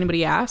 not that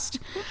anybody asked,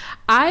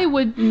 I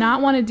would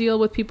not want to deal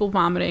with people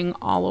vomiting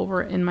all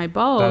over in my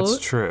boat. That's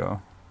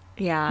true.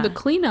 Yeah. The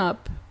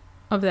cleanup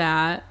of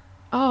that,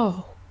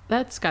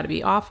 that's got to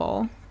be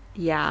awful.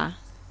 Yeah.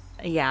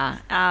 Yeah.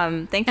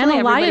 Thankfully, And a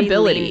everybody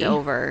liability. leaned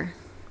over.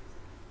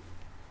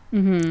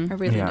 Mm-hmm.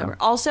 Everybody leaned over.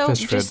 Also,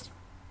 Fish just food.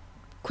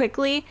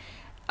 quickly,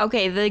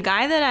 okay, the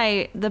guy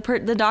that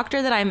the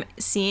doctor that I'm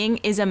seeing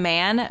is a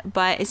man,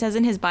 but it says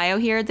in his bio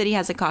here that he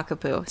has a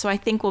cockapoo. So I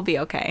think we'll be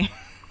okay.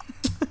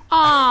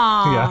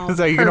 Oh, Yeah.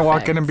 So you're going to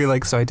walk in and be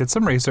like, so I did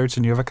some research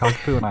and you have a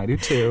cockapoo and I do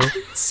too.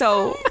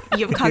 So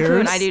you have a cockapoo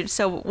and I do.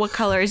 So what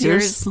color is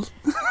yours?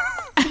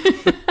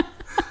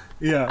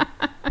 Yeah.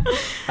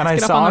 And I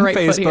get off saw on the on right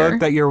foot here. Facebook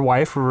that your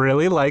wife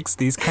really likes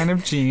these kind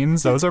of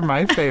jeans. Those are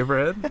my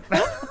favorite.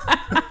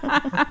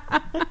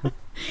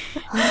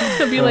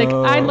 He'll be like,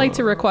 I'd like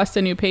to request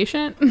a new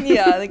patient.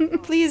 Yeah,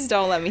 like, please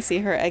don't let me see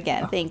her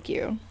again. Thank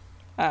you.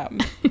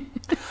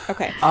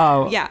 Okay.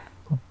 Yeah.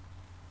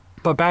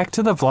 But back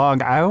to the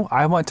vlog,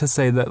 I want to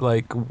say that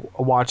like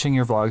watching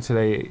your vlog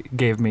today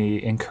gave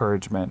me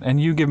encouragement, and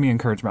you give me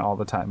encouragement all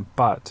the time.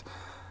 But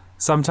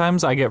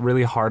sometimes I get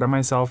really hard on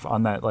myself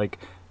on that, like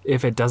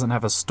if it doesn't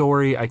have a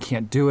story, I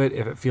can't do it.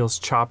 If it feels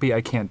choppy,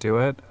 I can't do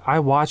it. I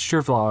watched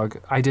your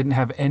vlog. I didn't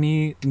have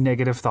any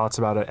negative thoughts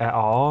about it at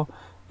all.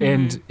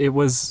 And it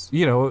was,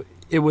 you know,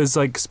 it was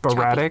like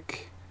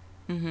sporadic.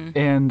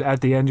 And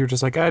at the end, you're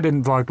just like, I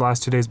didn't vlog the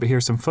last 2 days, but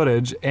here's some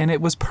footage. And it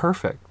was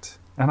perfect.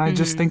 And I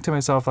just think to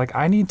myself, like,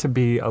 I need to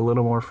be a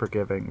little more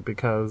forgiving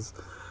because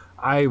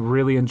I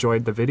really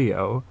enjoyed the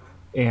video.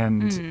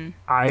 And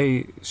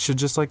I should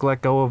just like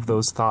let go of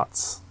those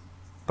thoughts.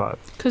 But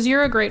Because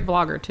you're a great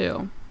vlogger,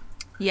 too.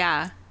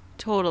 Yeah,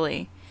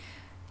 totally.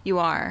 You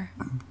are.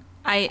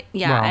 Well,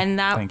 And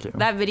thank you.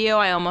 that video,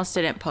 I almost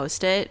didn't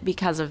post it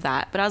because of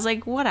that. But I was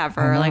like,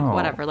 whatever,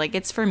 like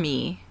it's for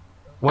me.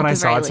 when At I the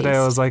saw very it today, I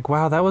least. was like,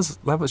 wow, that was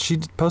she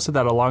posted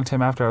that a long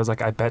time after. I was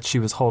like, I bet she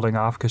was holding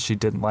off because she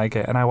didn't like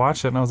it. And I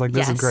watched it and I was like,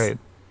 this is Yes. great.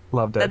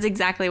 Loved it. That's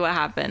exactly what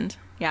happened.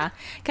 Yeah.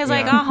 Because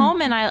I got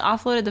home and I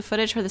offloaded the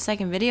footage for the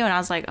second video and I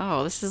was like,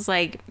 oh, this is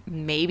like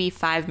maybe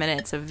 5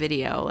 minutes of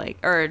video. Like,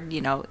 or, you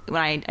know,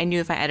 when I knew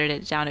if I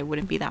edited it down, it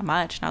wouldn't be that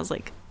much. And I was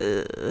like,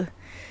 ugh,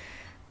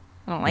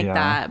 I don't like Yeah.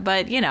 that.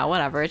 But, you know,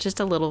 whatever. It's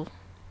just a little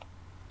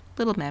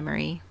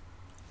memory.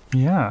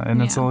 Yeah,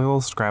 and it's a Yeah.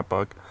 little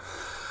scrapbook.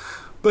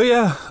 But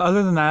yeah,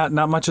 other than that,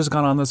 not much has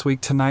gone on this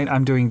week. Tonight,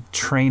 I'm doing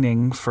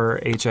training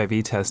for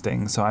HIV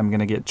testing. So I'm going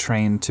to get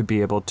trained to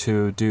be able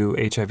to do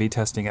HIV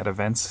testing at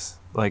events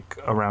like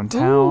around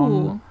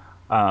town.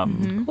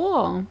 Ooh.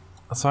 Cool.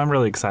 So I'm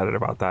really excited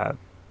about that.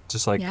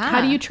 Just like, Yeah.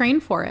 How do you train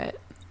for it?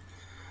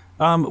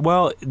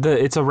 well,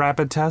 it's a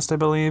rapid test, I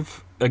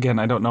believe. Again,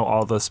 I don't know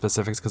all the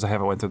specifics because I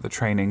haven't went through the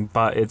training,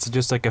 but it's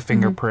just like a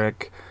finger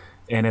prick.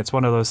 And it's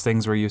one of those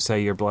things where you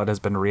say your blood has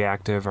been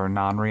reactive or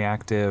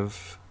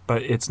non-reactive,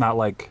 but it's not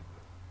like,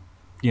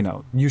 you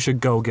know, you should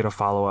go get a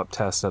follow-up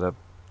test at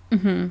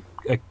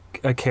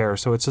a care.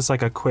 So it's just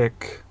like a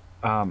quick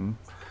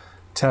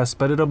test,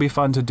 but it'll be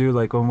fun to do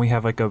like when we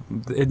have like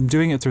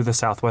doing it through the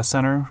Southwest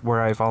Center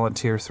where I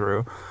volunteer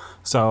through.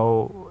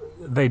 So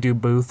they do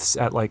booths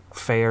at like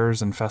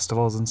fairs and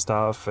festivals and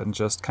stuff, and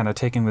just kind of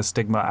taking the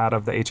stigma out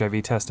of the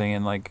HIV testing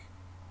and like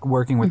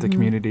working with the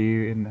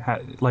community and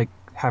like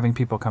having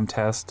people come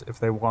test if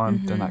they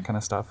want and that kind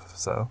of stuff.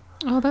 So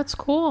Oh, that's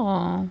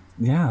cool.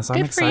 yeah, so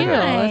I'm Good for excited. you. Oh,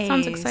 that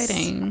sounds Nice.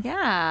 exciting.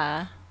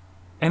 Yeah.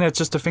 And it's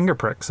just a finger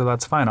prick, so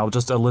that's fine. I'll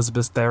just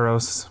Elizabeth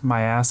Theros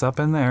my ass up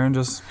in there and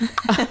just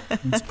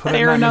put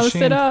it in that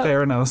machine. It up.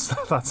 Theranos,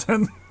 that's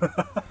it.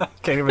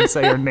 Can't even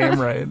say her name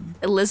right.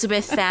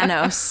 Elizabeth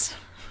Thanos.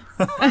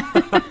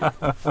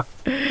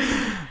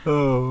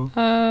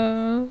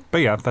 But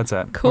yeah, that's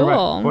it.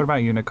 Cool. What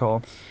about you,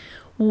 Nicole?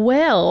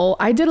 Well,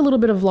 I did a little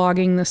bit of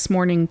vlogging this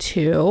morning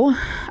too.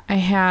 I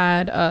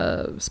had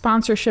a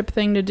sponsorship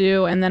thing to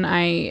do, and then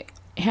I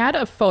had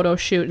a photo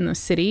shoot in the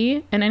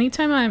city. And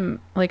anytime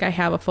I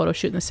have a photo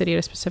shoot in the city at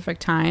a specific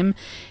time,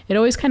 it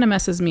always kind of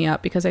messes me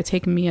up because I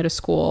take Mia to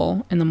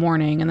school in the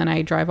morning and then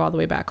I drive all the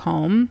way back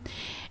home.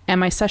 And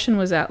my session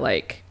was at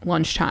like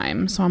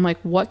lunchtime. So I'm like,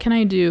 what can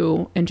I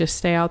do and just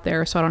stay out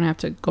there so I don't have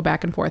to go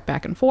back and forth.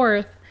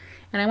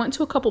 And I went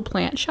to a couple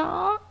plant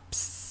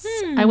shops.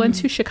 I went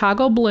to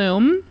Chicago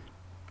Bloom,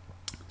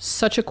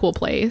 such a cool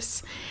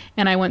place.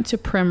 And I went to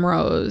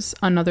Primrose,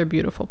 another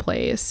beautiful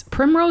place.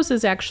 Primrose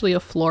is actually a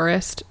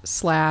florist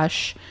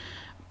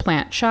 /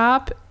 plant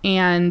shop.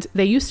 And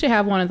they used to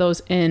have one of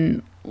those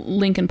in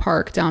Lincoln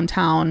Park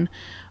downtown.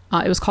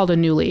 It was called a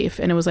New Leaf,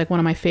 and it was like one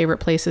of my favorite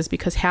places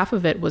because half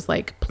of it was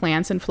like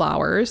plants and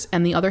flowers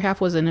and the other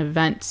half was an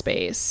event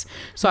space.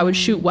 So I would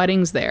shoot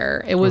weddings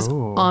there. It was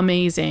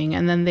amazing.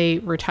 And then they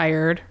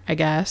retired, I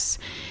guess.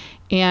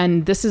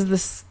 And this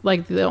is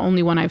like the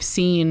only one I've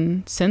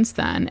seen since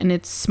then. And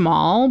it's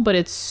small, but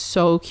it's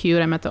so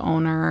cute. I met the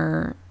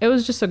owner. It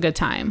was just a good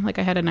time. Like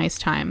I had a nice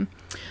time.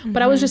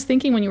 But I was just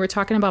thinking when you were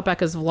talking about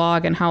Becca's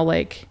vlog and how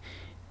like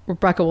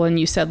Rebecca, when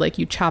you said like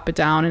you chop it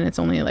down and it's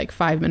only like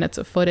 5 minutes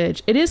of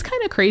footage, it is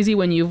kind of crazy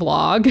when you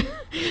vlog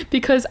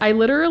because I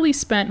literally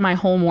spent my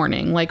whole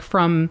morning, like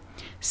from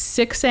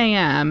 6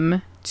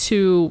 a.m.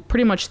 to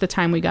pretty much the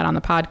time we got on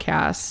the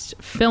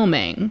podcast,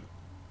 filming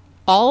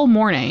all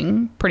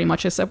morning, pretty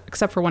much,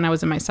 except for when I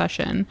was in my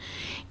session.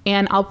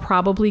 And I'll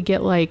probably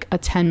get like a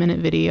 10-minute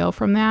video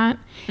from that.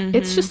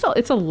 It's just,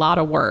 it's a lot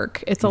of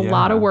work. It's a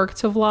lot of work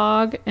to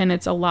vlog, and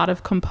it's a lot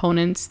of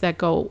components that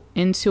go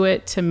into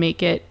it to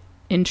make it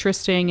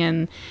interesting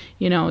and,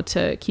 you know,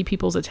 to keep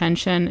people's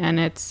attention. And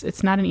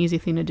it's not an easy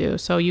thing to do.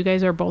 So you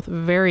guys are both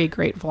very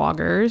great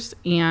vloggers,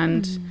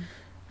 and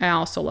I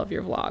also love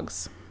your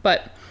vlogs.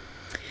 But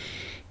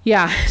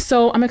yeah,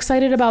 so I'm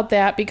excited about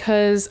that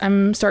because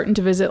I'm starting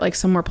to visit like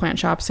some more plant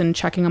shops and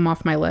checking them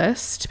off my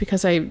list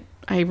because I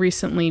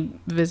recently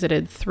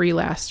visited 3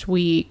 last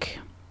week.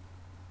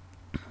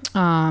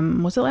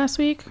 Was it last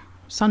week?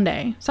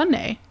 Sunday.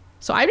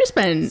 So I've just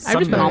been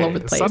all over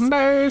the place.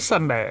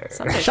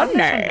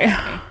 Sunday.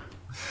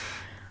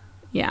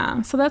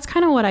 Yeah, so that's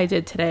kind of what I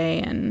did today,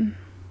 and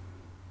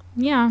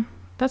yeah,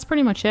 that's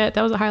pretty much it.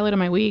 That was a highlight of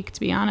my week, to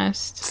be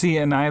honest. See,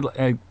 and I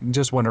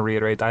just want to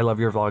reiterate, I love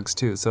your vlogs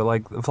too. So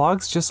like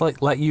vlogs just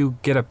like let you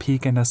get a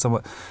peek into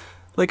somewhat.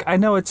 Like I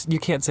know you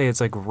can't say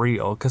it's like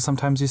real because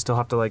sometimes you still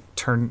have to like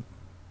turn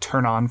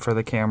on for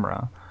the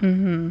camera.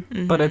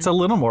 But it's a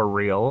little more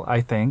real, I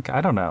think.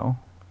 I don't know.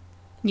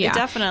 Yeah, it's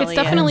definitely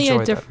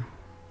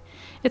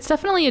It's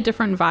definitely a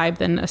different vibe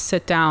than a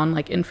sit down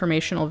like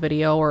informational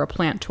video or a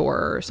plant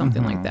tour or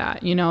something like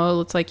that. You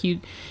know, it's like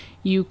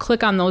you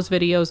click on those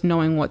videos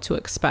knowing what to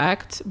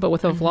expect, but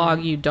with a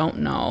vlog you don't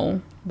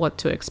know what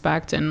to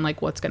expect and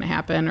like what's going to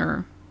happen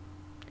or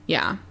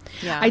yeah.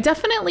 I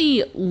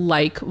definitely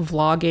like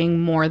vlogging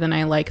more than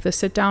I like the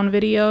sit down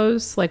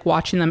videos, like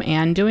watching them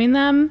and doing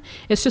them.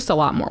 It's just a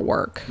lot more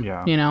work,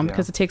 you know,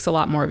 because it takes a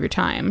lot more of your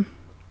time.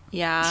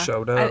 Yeah.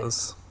 Show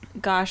does.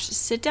 Gosh,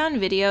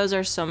 sit-down videos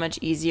are so much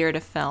easier to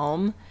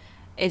film.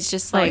 It's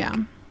just like,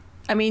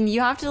 I mean,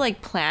 you have to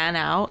like plan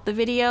out the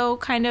video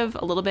kind of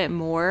a little bit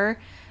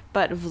more,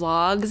 but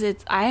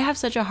vlogs, I have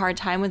such a hard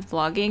time with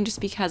vlogging just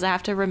because I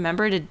have to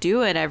remember to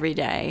do it every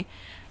day.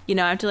 You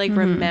know, I have to like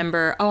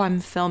remember, oh,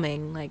 I'm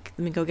filming, like,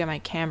 let me go get my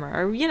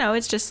camera. Or, you know,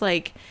 it's just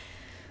like...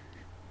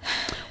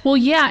 Well,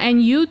 yeah,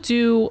 and you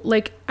do,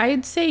 like,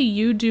 I'd say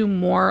you do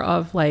more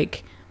of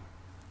like,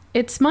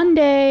 it's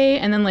Monday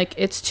and then like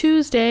it's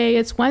Tuesday,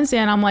 it's Wednesday,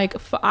 and I'm like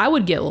I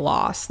would get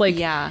lost like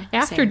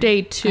after same.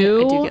 Day 2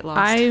 I do get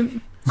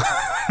lost.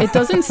 It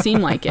doesn't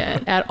seem like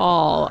it at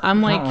all.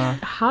 I'm like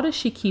how does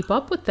she keep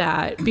up with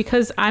that?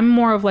 Because I'm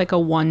more of like a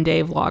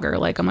one-day vlogger.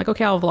 Like I'm like,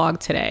 okay, I'll vlog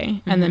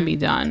today and then be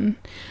done.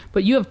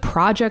 But you have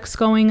projects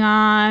going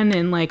on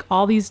and like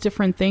all these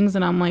different things,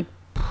 and I'm like,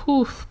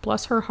 poof,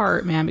 bless her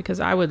heart, man, because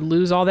I would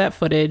lose all that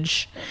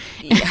footage.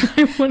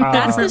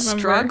 That's the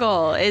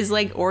struggle, is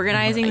like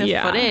organizing the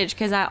footage,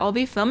 because I'll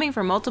be filming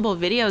for multiple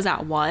videos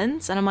at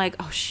once, and I'm like,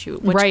 oh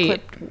shoot, which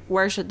clip,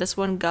 where should this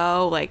one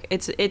go? Like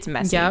it's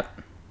messy.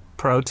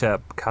 Pro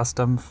tip: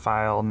 custom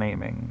file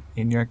naming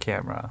in your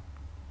camera.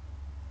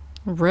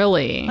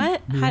 Really?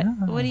 What?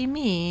 What do you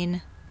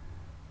mean?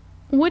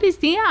 What is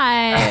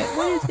that?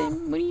 What is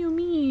it? What do you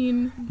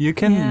mean? You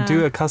can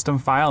do a custom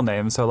file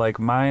name. So like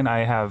mine, I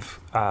have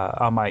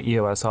on my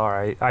EOS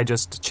R, I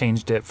just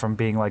changed it from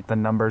being like the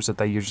numbers that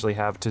they usually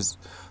have to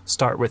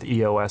start with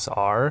EOS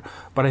R.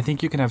 But I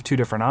think you can have 2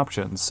 different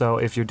options. So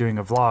if you're doing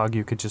a vlog,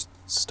 you could just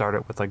start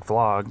it with like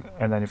vlog.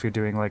 And then if you're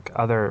doing like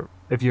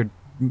if you're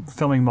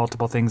filming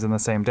multiple things in the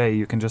same day,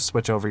 you can just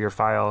switch over your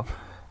file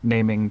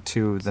naming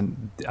to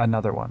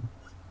another one.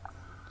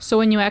 So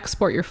when you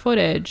export your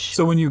footage,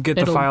 So when you get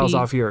the it'll files be-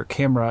 off your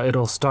camera,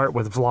 it'll start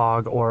with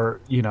vlog or,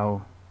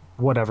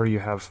 whatever you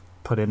have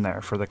put in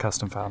there for the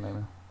custom file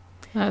naming.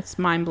 that's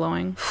mind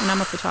blowing. And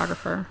I'm a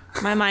photographer.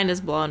 My mind is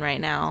blown right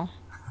now.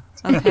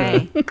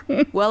 Okay.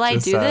 Will I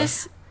Just, do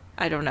this?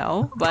 I don't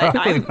know, but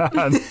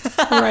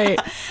Right.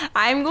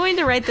 I'm going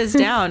to write this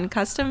down.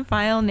 Custom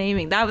file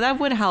naming. That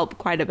would help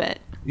quite a bit.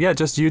 Yeah,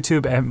 just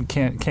YouTube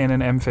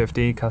Canon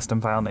M50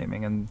 custom file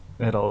naming, and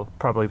it'll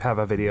probably have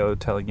a video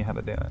telling you how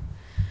to do it.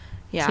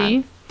 Yeah.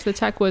 See? It's the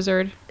tech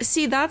wizard.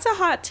 See, that's a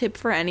hot tip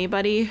for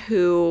anybody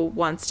who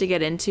wants to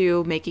get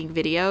into making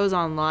videos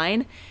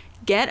online.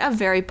 Get a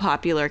very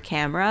popular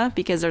camera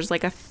because there's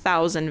like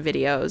 1,000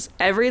 videos.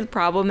 Every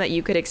problem that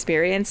you could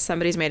experience,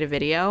 somebody's made a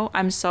video.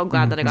 I'm so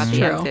glad that I got the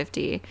True.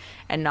 M50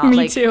 and not Me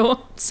like too.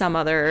 some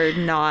other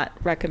not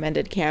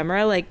recommended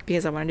camera, like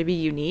because I wanted to be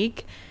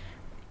unique.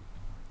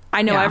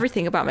 I know Yeah,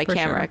 everything about my for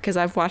camera sure. because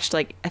I've watched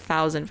like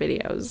 1,000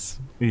 videos.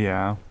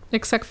 Yeah.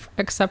 Except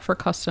for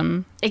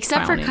custom.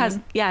 Except file for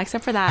naming.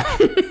 except for that.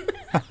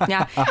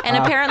 Yeah. And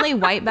apparently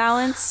white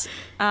balance,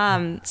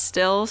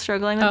 still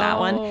struggling with that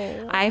one.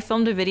 Oh. I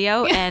filmed a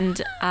video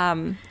and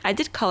I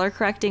did color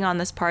correcting on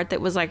this part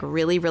that was like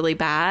really, really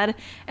bad.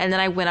 And then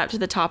I went up to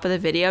the top of the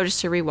video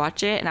just to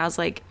rewatch it and I was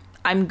like,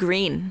 I'm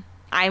green.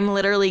 I'm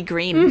literally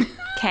green.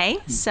 Okay?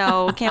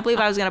 So can't believe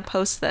I was gonna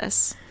post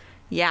this.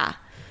 Yeah.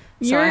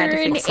 So You're I had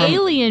to an fix it.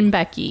 alien,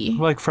 Becky.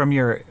 Like from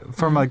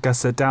like a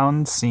sit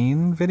down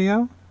scene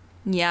video?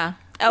 Yeah.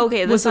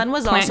 Okay, the sun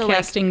was plant also like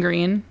casting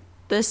green.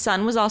 the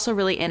sun was also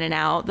really in and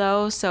out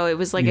though, so it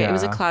was like it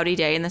was a Yeah. cloudy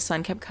day and the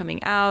sun kept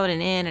coming out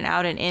and in and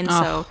out and in.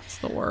 Oh, So it's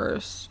the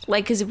worst.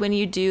 like, because when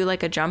you do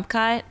like a jump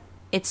cut,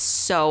 it's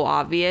so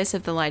obvious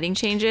if the lighting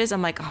changes.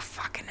 I'm like, oh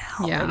fucking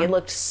hell! Yeah. Like it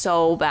looked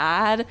so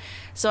bad.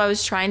 So I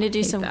was trying to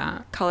do some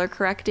that. color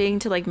correcting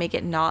to like make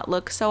it not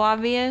look so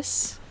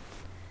obvious.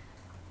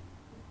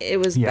 It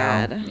was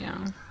Yeah. bad. Yeah.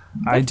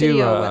 I What do.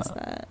 video was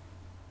that?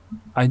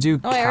 I do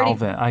Oh, I already-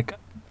 Calvin.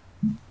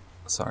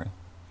 Sorry.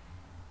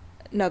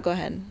 No, go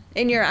ahead.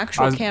 In your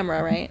actual was-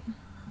 camera, right?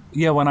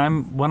 Yeah, when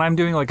I'm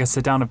doing like a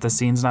sit down, if the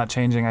scene's not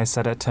changing, I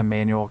set it to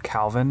manual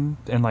Calvin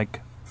and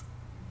like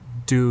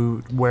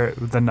do where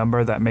the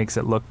number that makes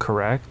it look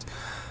correct.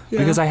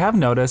 Because I have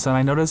noticed, and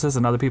I notice this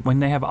in other people, when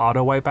they have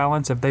auto white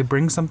balance, if they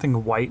bring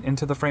something white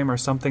into the frame or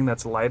something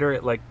that's lighter,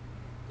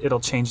 it'll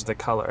change the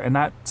color, and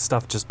that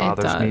stuff just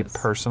bothers me does.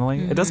 personally.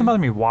 It doesn't bother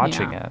me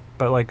watching Yeah. it,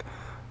 but like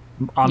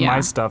on Yeah.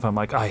 my stuff, I'm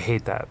like, I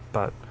hate that,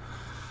 but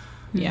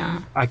Yeah.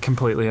 I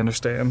completely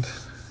understand.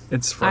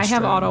 It's I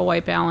frustrating. have auto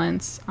white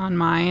balance on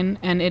mine,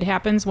 and it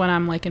happens when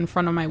I'm like in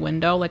front of my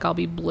window, like I'll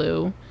be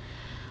blue,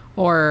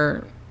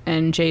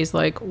 and Jay's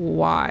like,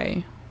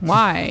 "Why?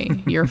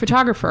 You're a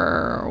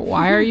photographer.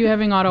 Why are you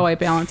having auto white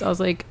balance?" I was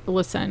like,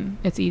 "Listen,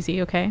 it's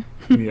easy, okay."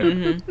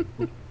 Yeah.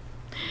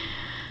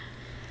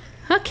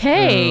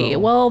 Okay, Oh.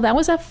 well, that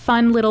was a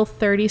fun little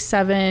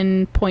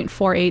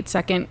 37.48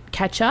 second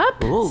catch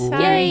up.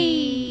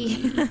 Yay!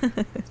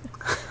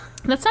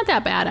 That's not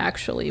that bad,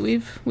 actually.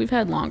 We've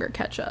had longer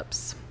catch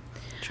ups,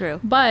 True.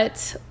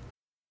 but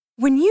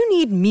When you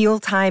need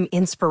mealtime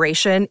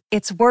inspiration,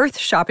 it's worth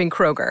shopping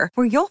Kroger,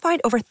 where you'll find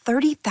over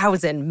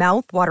 30,000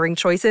 mouth-watering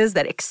choices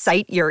that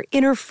excite your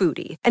inner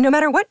foodie. And no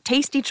matter what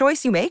tasty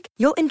choice you make,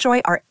 you'll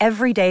enjoy our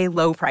everyday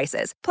low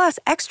prices, plus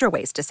extra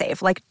ways to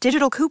save, like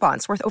digital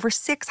coupons worth over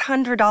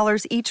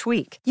 $600 each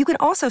week. You can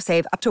also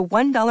save up to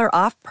 $1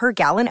 off per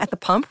gallon at the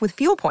pump with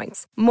fuel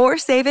points. More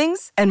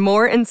savings and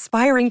more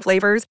inspiring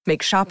flavors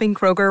make shopping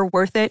Kroger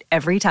worth it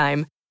every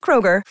time.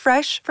 Kroger,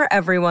 fresh for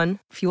everyone.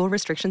 Fuel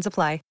restrictions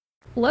apply.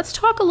 let's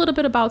talk a little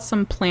bit about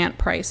some plant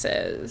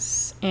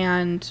prices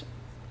and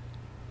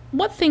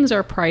what things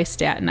are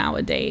priced at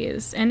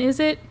nowadays. And is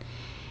it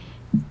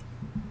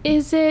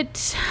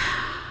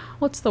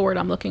what's the word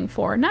I'm looking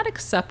for? Not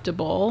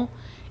acceptable,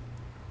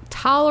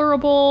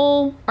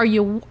 tolerable.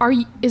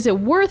 Is it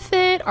worth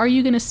it? Are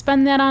you going to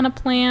spend that on a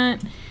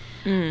plant?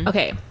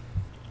 Okay.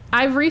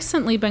 I've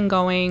recently been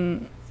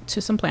going to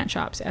some plant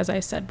shops, as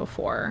I said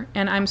before,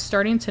 and I'm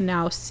starting to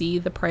now see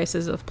the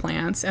prices of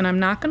plants, and I'm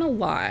not gonna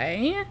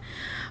lie,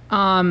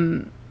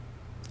 I'm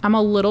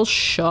a little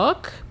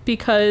shook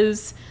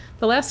because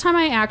the last time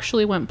I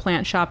actually went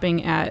plant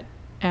shopping at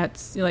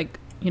like,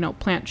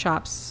 plant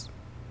shops,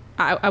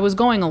 I was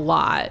going a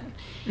lot.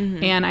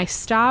 And I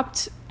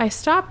stopped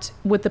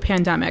with the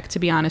pandemic, to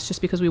be honest, just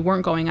because we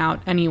weren't going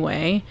out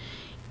anyway.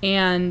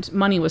 And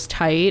money was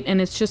tight, and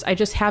it's just I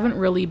just haven't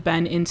really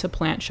been into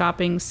plant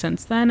shopping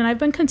since then, and I've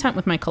been content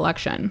with my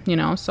collection,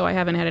 so I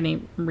haven't had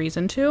any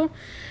reason to.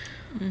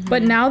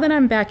 But now that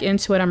I'm back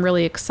into it, I'm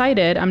really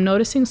excited. I'm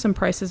noticing some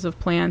prices of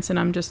plants, and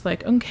I'm just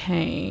like,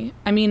 okay.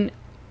 I mean,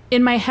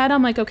 in my head,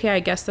 I'm like, okay, I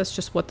guess that's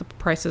just what the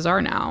prices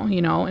are now.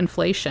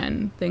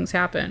 Inflation, things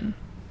happen.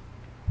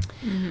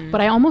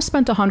 But I almost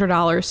spent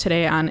 $100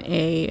 today on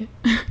a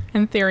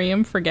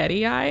Anthurium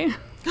forgetii.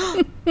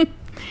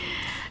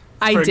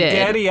 I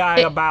did.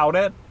 Forgetti about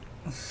it.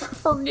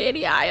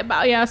 Forgetti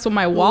about, yeah, so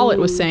my wallet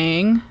was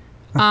saying.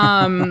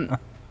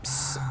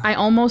 I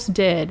almost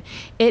did.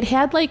 It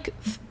had like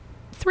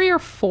 3 or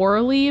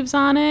 4 leaves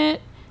on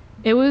it.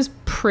 It was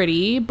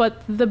pretty,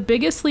 but the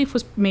biggest leaf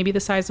was maybe the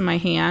size of my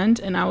hand.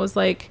 And I was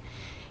like,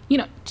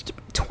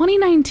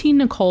 2019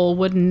 Nicole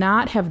would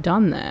not have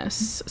done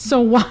this. So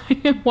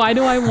why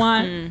do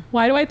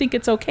I think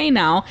it's okay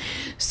now?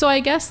 So I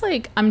guess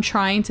like I'm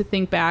trying to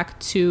think back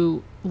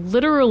to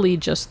literally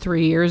just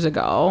 3 years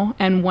ago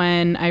and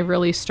when I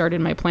really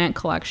started my plant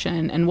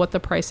collection and what the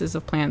prices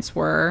of plants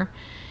were.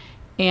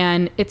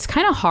 And it's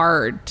kind of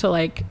hard to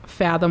like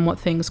fathom what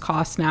things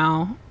cost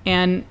now,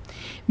 and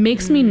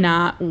makes me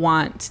not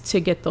want to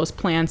get those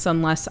plants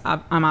unless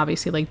I'm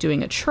obviously like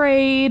doing a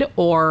trade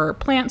or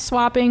plant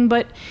swapping.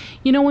 But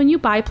when you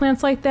buy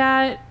plants like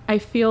that, I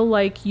feel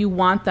like you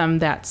want them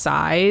that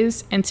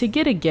size, and to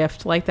get a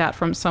gift like that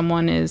from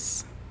someone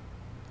is,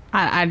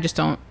 I just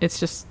don't,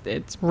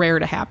 it's rare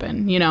to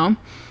happen,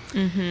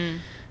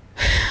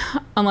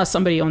 unless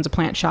somebody owns a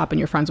plant shop and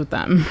you're friends with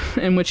them,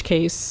 in which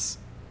case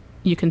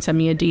you can send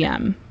me a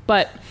DM.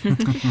 But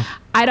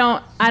I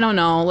don't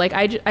know. Like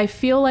I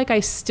feel like I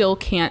still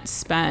can't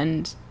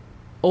spend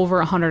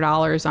over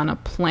 $100 on a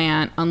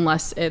plant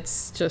unless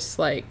it's just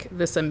like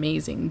this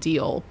amazing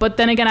deal. But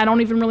then again, I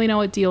don't even really know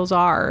what deals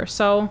are.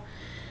 So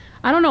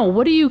I don't know.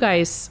 What do you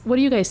guys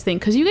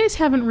think? Because you guys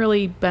haven't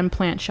really been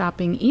plant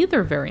shopping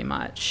either very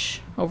much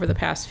over the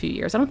past few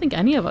years. I don't think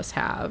any of us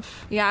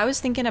have. Yeah, I was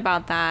thinking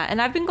about that. And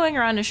I've been going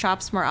around to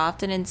shops more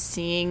often and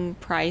seeing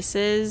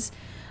prices.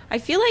 I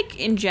feel like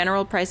in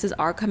general prices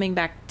are coming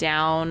back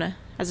down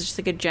as just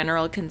like a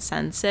general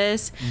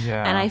consensus.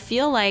 Yeah. And I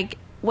feel like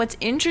what's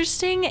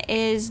interesting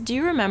is, do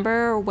you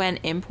remember when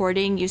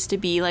importing used to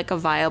be like a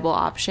viable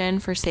option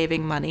for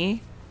saving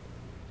money?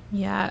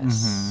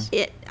 Yes.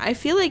 I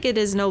feel like it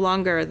is no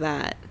longer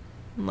that.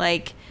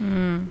 Like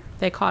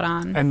they caught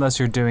on. Unless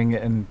you're doing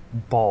it in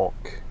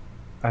bulk.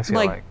 I feel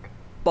like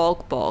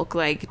bulk,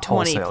 like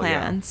 20 wholesale,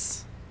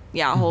 plants.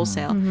 Yeah,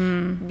 wholesale.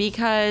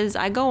 Because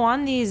I go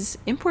on these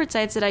import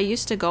sites that I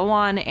used to go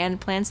on,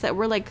 and plants that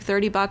were like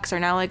 $30 are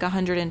now like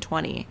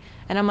 120.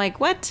 And I'm like,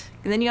 what?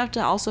 And then you have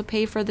to also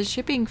pay for the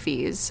shipping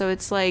fees. So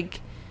it's like,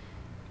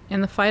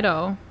 And the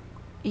Fido.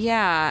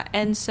 yeah.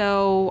 And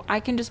so I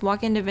can just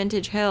walk into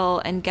Vintage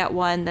Hill and get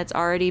one that's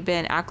already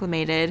been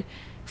acclimated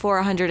for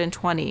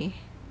 120.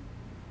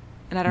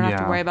 And I don't have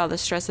to Yeah. worry about the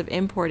stress of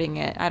importing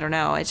it. I don't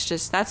know. It's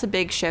just, that's a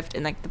big shift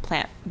in like the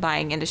plant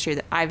buying industry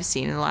that I've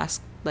seen in the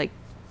last like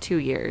 2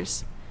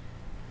 years.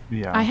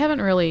 Yeah. I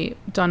haven't really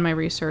done my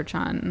research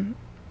on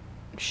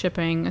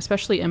shipping,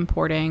 especially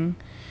importing,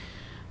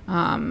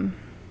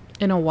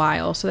 in a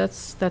while. So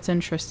that's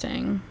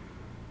interesting.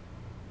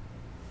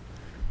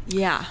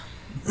 Yeah.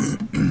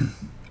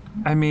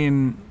 I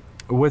mean,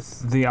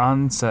 with the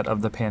onset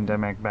of the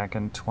pandemic back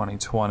in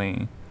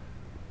 2020,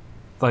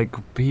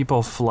 like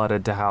people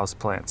flooded to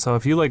houseplants. So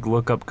if you like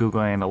look up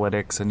Google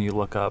Analytics and you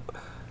look up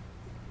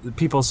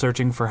people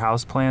searching for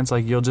houseplants,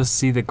 like you'll just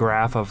see the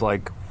graph of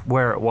like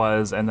where it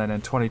was, and then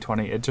in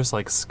 2020 it just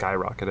like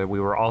skyrocketed. We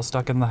were all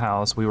stuck in the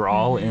house. We were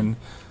all in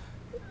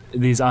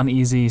these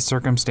uneasy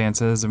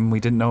circumstances, and we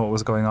didn't know what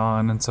was going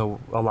on, and so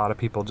a lot of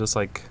people just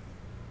like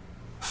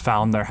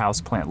found their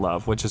houseplant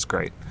love, which is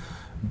great.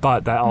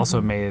 But that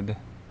also made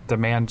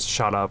demand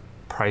shot up,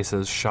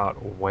 prices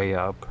shot way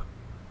up.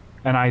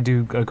 And I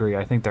do agree,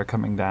 I think they're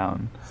coming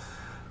down.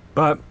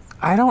 But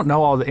I don't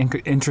know all the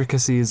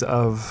intricacies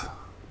of,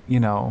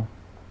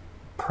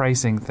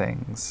 pricing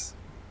things.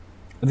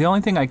 The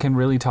only thing I can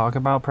really talk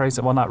about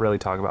not really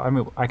talk about, I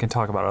mean, I can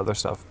talk about other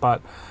stuff,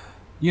 but,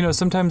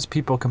 sometimes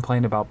people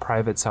complain about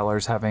private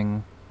sellers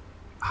having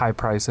high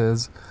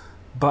prices.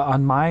 But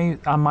on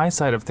my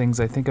side of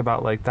things, I think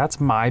about like, that's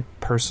my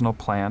personal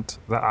plant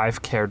that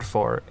I've cared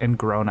for and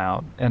grown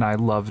out and I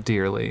love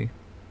dearly.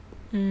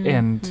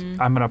 And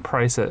I'm going to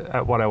price it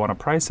at what I want to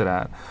price it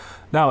at.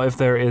 Now, if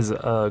there is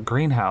a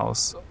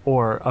greenhouse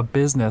or a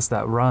business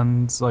that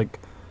runs like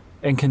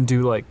and can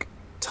do like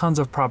tons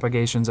of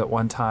propagations at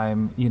one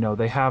time,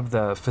 they have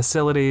the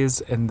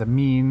facilities and the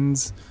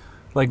means.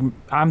 Like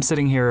I'm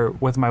sitting here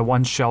with my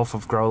one shelf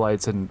of grow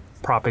lights and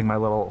propping my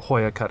little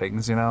Hoya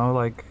cuttings,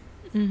 like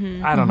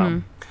I don't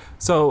know.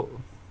 So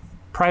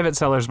private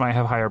sellers might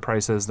have higher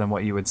prices than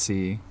what you would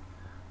see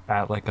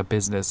at like a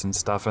business and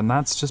stuff. And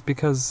that's just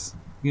because,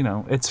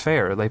 it's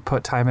fair. They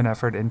put time and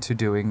effort into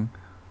doing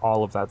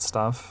all of that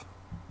stuff,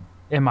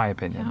 in my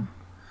opinion.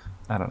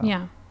 Yeah. I don't know.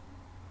 Yeah.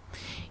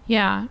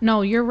 Yeah.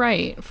 No, you're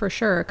right, for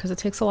sure, because it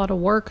takes a lot of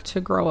work to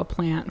grow a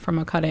plant from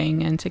a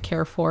cutting and to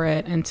care for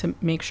it and to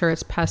make sure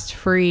it's pest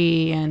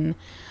free and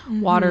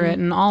water it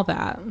and all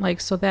that.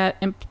 Like, so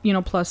that,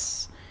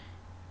 plus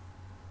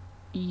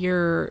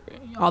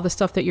all the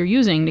stuff that you're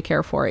using to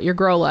care for it, your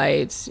grow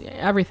lights,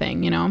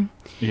 everything,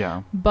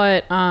 Yeah.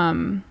 But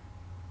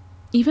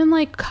even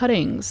like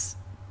cuttings,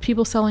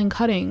 people selling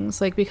cuttings,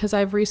 like, because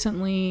I've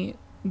recently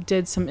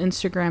did some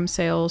Instagram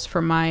sales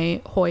for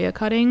my Hoya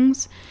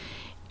cuttings,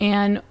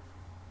 and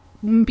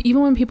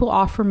even when people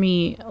offer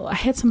me, I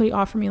had somebody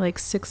offer me like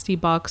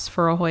 $60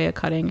 for a Hoya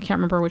cutting. I can't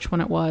remember which one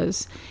it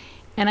was,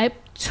 and it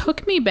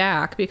took me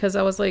back because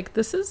I was like,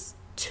 this is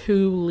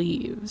 2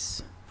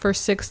 leaves for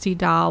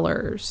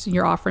 $60.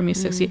 You're offering me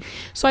 60.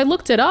 So I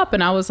looked it up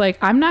and I was like,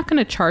 I'm not going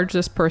to charge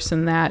this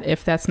person that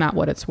if that's not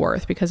what it's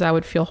worth, because I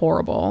would feel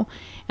horrible.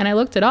 And I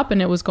looked it up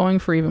and it was going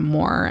for even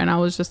more. And I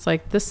was just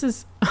like, this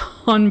is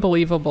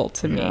unbelievable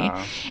to me.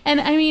 Yeah.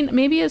 And I mean,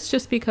 maybe it's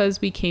just because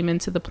we came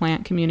into the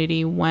plant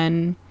community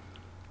when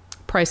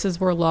prices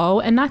were low.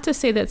 And not to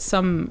say that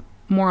some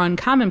more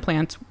uncommon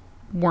plants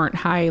weren't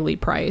highly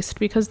priced,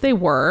 because they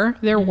were.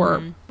 There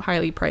were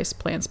highly priced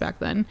plants back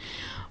then.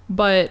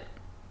 But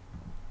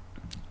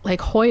like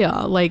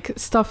Hoya, like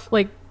stuff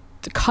like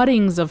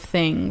cuttings of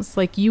things,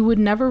 like you would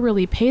never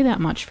really pay that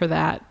much for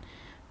that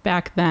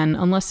back then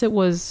unless it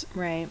was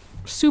Right.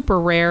 super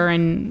rare,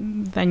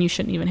 and then you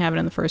shouldn't even have it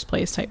in the first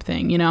place type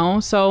thing, you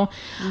know? So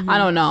I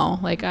don't know,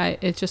 like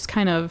it just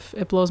kind of,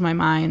 it blows my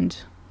mind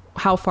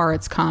how far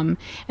it's come.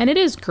 And it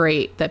is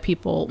great that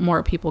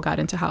more people got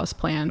into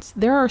houseplants.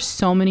 There are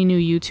so many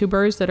new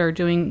YouTubers that are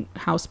doing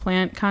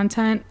houseplant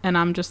content, and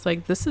I'm just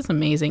like, this is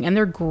amazing, and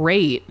they're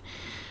great.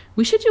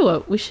 We should do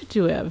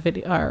a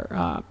video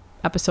or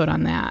episode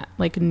on that,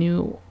 like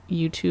new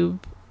YouTube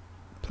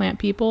plant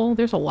people.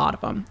 There's a lot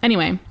of them.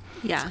 Anyway,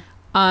 Yeah.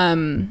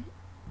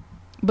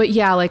 but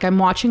yeah, like I'm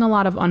watching a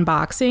lot of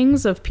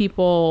unboxings of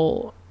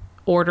people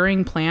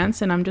ordering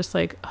plants, and I'm just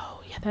like,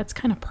 oh yeah, that's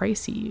kind of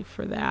pricey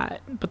for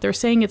that. But they're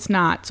saying it's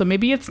not, so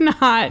maybe it's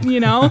not, you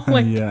know?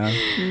 Like Yeah.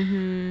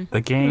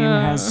 The game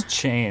has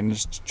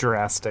changed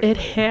drastically. it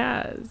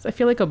has. I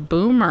feel like a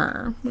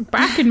boomer.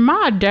 Back in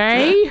my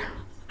day.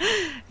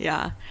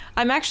 Yeah.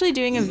 I'm actually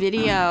doing a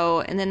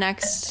video on the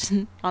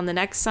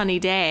next sunny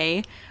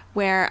day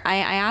where I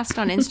asked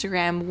on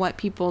Instagram what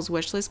people's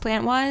wish list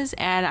plant was,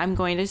 and I'm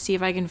going to see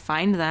if I can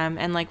find them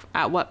and like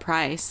at what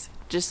price,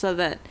 just so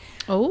that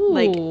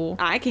like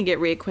I can get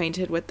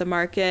reacquainted with the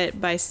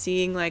market by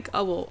seeing like,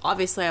 oh well,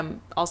 obviously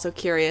I'm also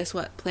curious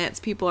what plants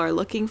people are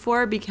looking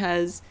for,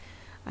 because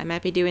I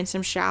might be doing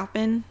some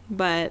shopping,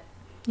 but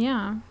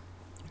Yeah.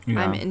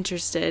 Yeah. I'm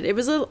interested.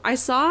 I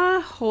saw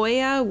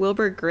Hoya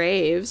Wilbur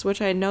Graves, which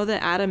I know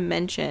that Adam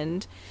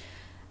mentioned,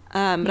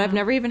 but I've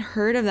never even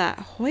heard of that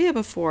Hoya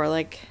before.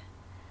 Like,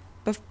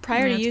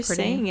 prior Yeah, to it's you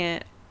pretty. saying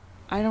it,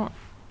 I don't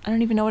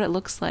even know what it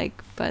looks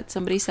like. But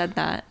somebody said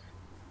that.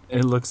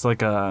 It kind of looks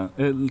like a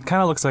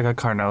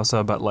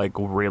Carnosa, but like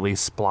really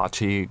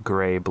splotchy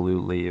gray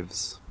blue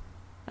leaves.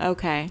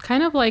 Okay.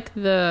 Kind of like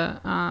the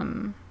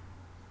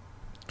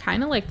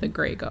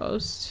Gray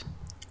Ghost.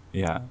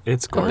 Yeah,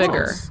 it's But gorgeous.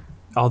 bigger.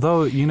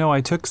 Although, I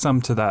took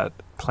some to that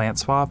plant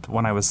swap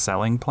when I was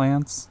selling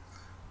plants,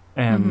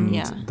 and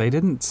Yeah. they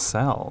didn't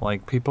sell.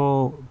 Like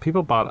people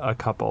bought a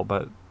couple,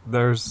 but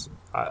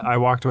I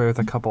walked away with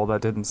a couple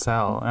that didn't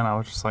sell, and I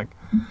was just like,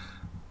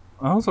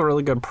 that was a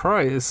really good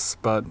price,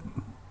 but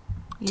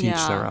to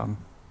each their own.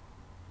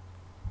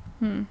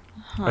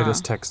 I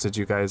just texted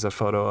you guys a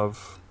photo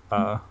of.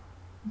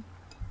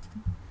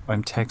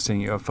 I'm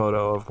texting you a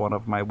photo of one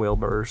of my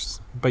Wilburs,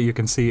 but you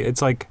can see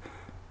it's like,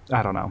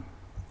 I don't know.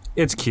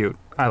 It's cute.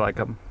 I like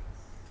them.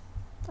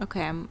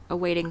 Okay, I'm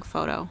awaiting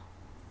photo.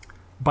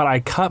 But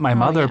I cut my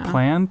mother yeah.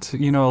 plant. A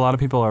lot of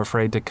people are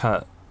afraid to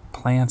cut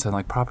plants and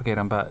like propagate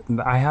them, but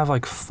I have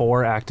like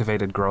 4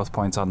 activated growth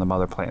points on the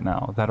mother plant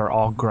now that are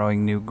all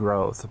growing new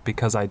growth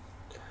because I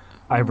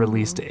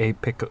released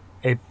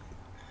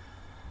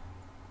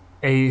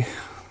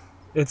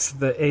it's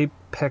the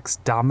apex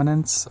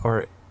dominance,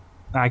 or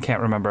I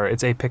can't remember.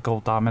 It's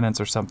apical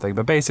dominance or something.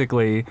 But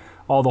basically,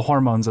 all the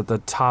hormones at the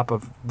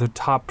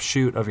top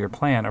shoot of your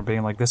plant are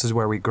being like, this is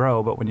where we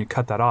grow. But when you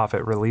cut that off,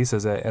 it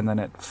releases it, and then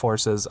it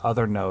forces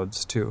other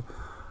nodes to.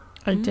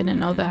 I didn't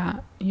know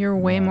that. You're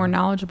way more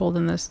knowledgeable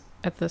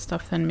at this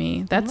stuff than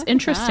me. That's Look at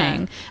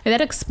interesting. And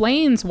that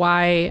explains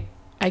why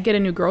I get a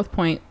new growth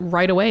point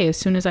right away as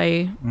soon as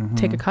I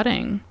take a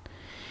cutting.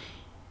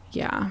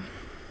 Yeah.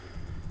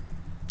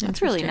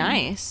 That's really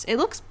Interesting. nice. It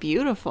looks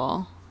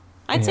beautiful.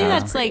 I'd say Yeah.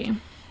 that's like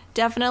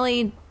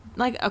definitely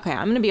like, okay,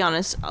 I'm gonna be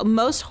honest.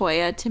 Most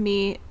Hoya to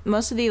me,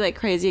 most of the like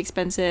crazy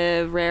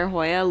expensive rare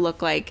Hoya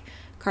look like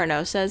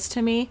Carnosas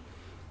to me.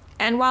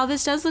 And while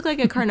this does look like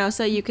a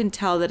Carnosa, you can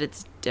tell that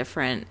it's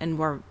different and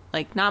more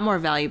like not more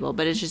valuable,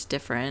 but it's just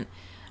different.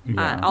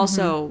 Yeah.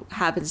 Also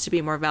happens to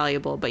be more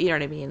valuable, but you know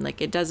what I mean?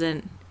 Like it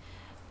doesn't.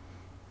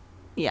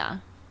 Yeah.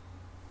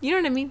 You know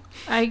what I mean?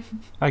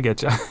 I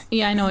get you.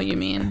 Yeah, I know what you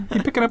mean.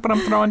 You picking up what I'm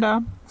throwing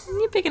down?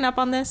 You picking up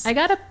on this? I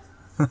got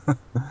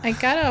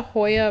a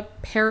Hoya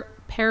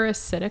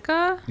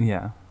parasitica.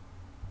 Yeah.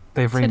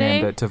 They've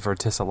renamed it to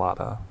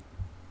verticillata.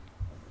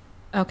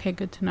 Okay,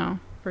 good to know.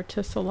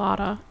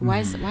 Verticillata.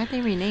 Why'd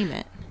they rename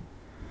it?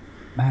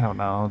 I don't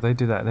know. They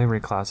do that. They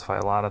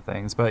reclassify a lot of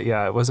things. But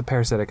yeah, it was a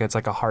parasitic. It's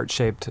like a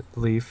heart-shaped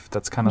leaf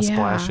that's kind of Yeah.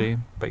 splashy.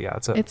 But yeah,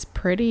 It's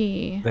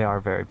pretty. they are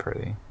very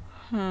pretty.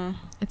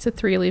 It's a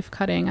 3-leaf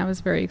cutting. I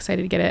was very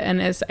excited to get it.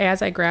 And as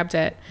I grabbed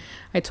it,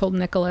 I told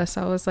Nicholas,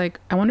 I was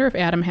like, I wonder if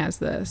Adam has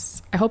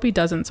this. I hope he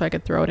doesn't, so I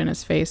could throw it in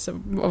his face of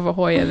a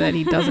Hoya that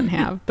he doesn't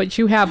have. But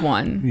you have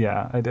one.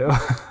 Yeah, I do.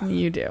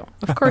 You do.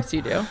 Of course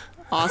you do.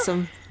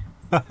 Awesome.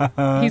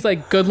 He's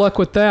like, good luck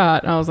with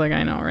that. I was like,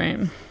 I know, right?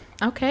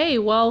 Okay,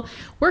 well,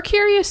 we're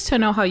curious to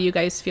know how you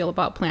guys feel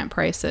about plant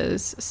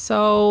prices.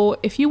 So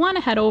if you want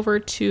to head over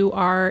to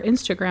our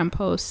Instagram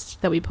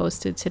post that we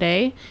posted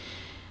today,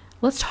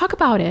 let's talk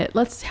about it.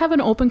 Let's have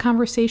an open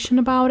conversation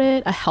about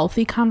it, a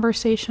healthy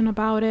conversation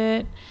about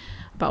it,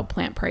 about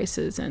plant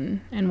prices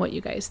and what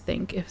you guys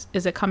think.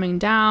 Is it coming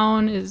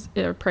down?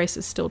 Are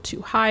prices still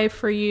too high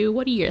for you?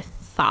 What are your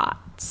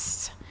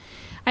thoughts?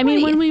 I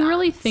mean, when we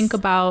really think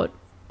about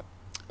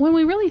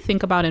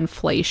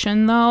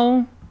inflation,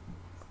 though,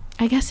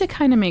 I guess it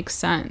kind of makes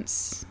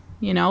sense.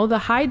 You know,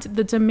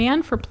 the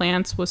demand for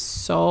plants was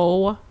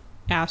so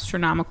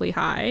astronomically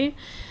high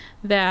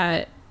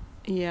that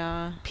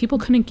people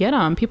couldn't get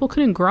them. People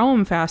couldn't grow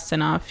them fast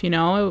enough, you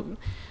know.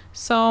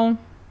 So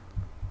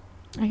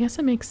I guess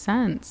it makes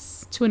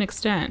sense to an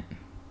extent.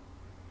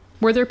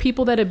 Were there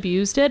people that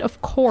abused it?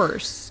 Of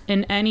course,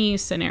 in any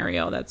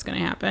scenario that's going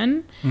to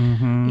happen.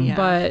 Mm-hmm. Yeah.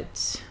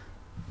 But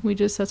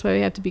that's why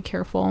we have to be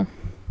careful.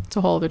 It's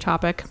a whole other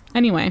topic.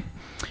 Anyway,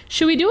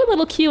 should we do a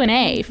little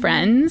Q&A,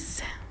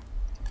 friends?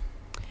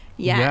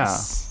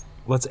 Yes.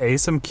 Yeah. Let's A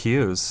some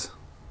Q's.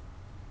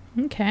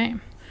 Okay.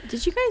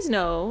 Did you guys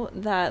know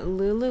that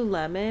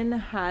Lululemon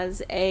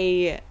has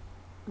a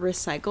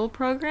recycle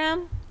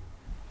program?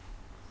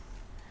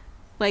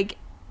 Like,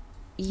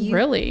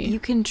 Really? You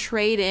can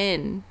trade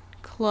in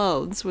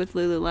clothes with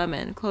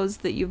Lululemon, clothes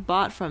that you've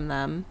bought from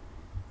them,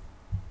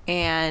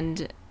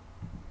 and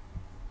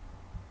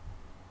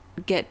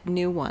get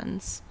new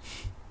ones.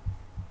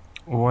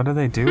 What do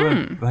they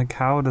do? Like,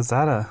 how does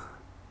that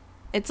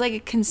It's like a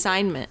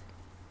consignment,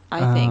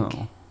 I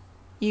think.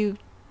 You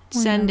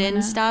send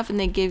in stuff and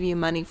they give you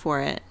money for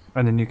it.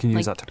 And then you can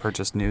use Like- that to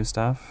purchase new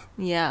stuff?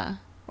 Yeah.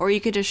 Or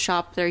you could just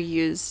shop their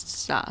used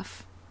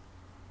stuff.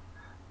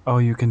 Oh,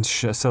 you can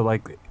so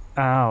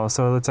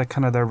it's like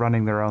kind of they're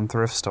running their own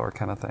thrift store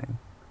kind of thing.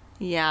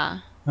 Yeah.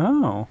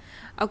 Oh.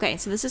 Okay,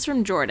 so this is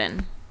from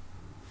Jordan.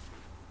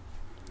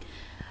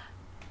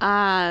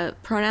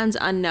 Pronouns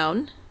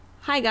unknown.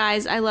 Hi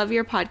guys, I love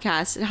your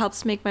podcast. It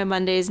helps make my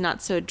Mondays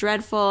not so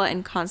dreadful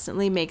and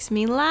constantly makes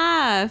me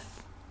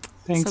laugh.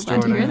 Thanks, So glad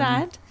Jordan. to hear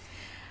that.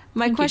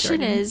 My Thank you,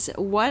 question Jordan. is,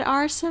 what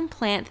are some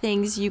plant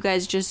things you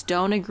guys just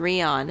don't agree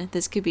on?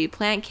 This could be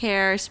plant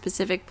care,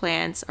 specific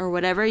plants, or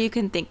whatever you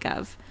can think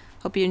of.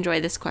 Hope you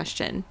enjoy this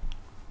question.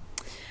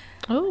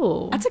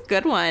 Oh, That's a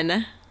good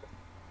one.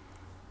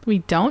 we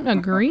don't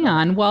agree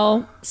on.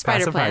 Well,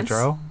 Spider Passive plants.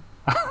 hydro.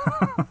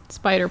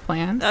 spider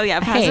plants. Oh,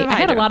 yeah, Hey, passive I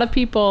had a hydro. lot of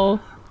people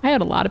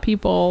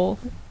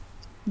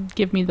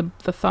give me the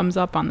thumbs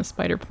up on the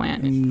spider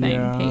plant thing.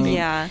 Yeah. Hey,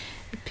 Yeah.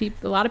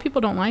 a lot of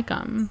people don't like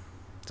them.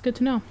 It's good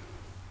to know.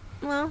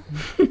 Well,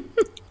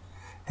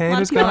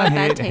 Haters people gonna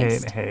have bad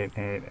hate.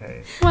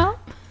 taste. Well,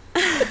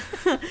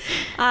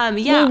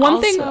 yeah. Well,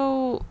 one thing-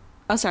 also,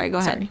 oh, sorry. Go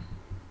ahead. sorry.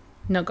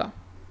 No, go.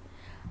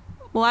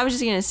 Well, I was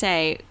just gonna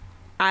say,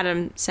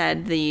 Adam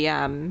said the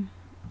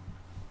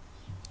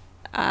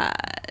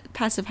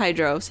passive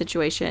hydro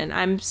situation.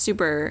 I'm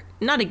super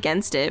not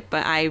against it,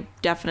 but I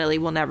definitely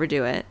will never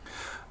do it.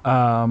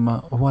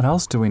 What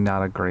else do we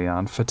not agree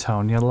on?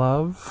 Fatonia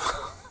love?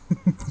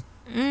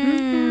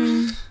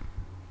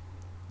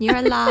 You're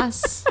a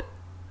loss.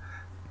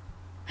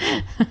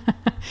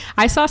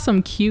 I saw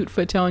some cute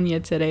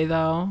Fatonia today,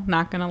 though.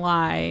 Not gonna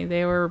lie,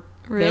 they were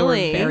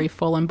Really? very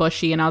full and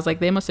bushy, and I was like,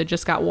 they must have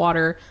just got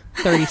water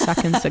 30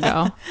 seconds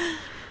ago.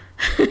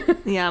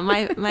 Yeah,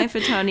 my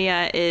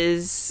Fatonia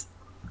is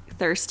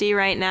thirsty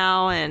right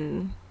now,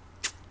 and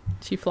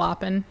She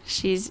flopping.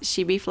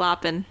 she be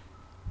flopping.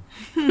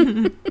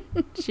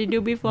 She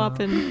do be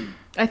flopping.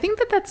 I think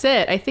that's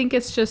it. I think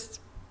it's just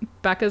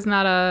Becca's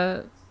not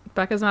a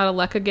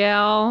Lekka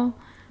gal.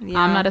 Yeah.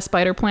 I'm not a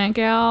spider plant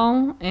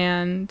gal,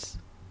 and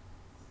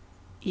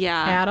Yeah.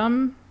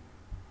 Adam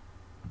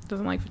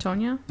doesn't like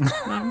Fatonia.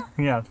 No?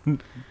 Yeah.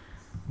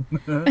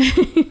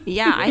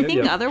 Yeah, I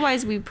think Yeah.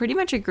 otherwise we pretty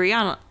much agree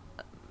on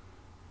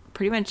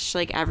pretty much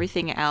like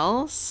everything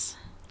else.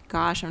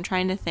 Gosh, I'm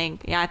trying to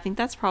think. Yeah, I think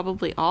that's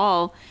probably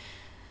all.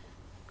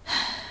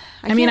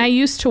 I mean, I can't-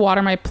 used to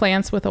water my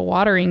plants with a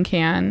watering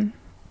can.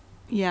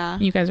 Yeah.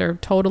 You guys are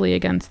totally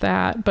against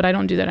that, but I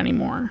don't do that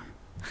anymore.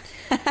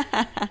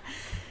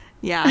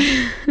 Yeah.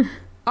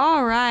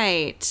 All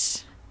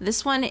right.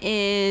 This one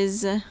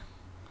is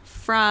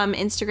from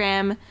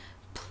Instagram,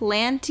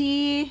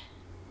 Planty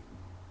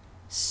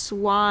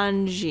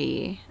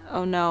Swanji.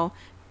 Oh no.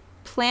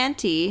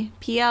 Planty,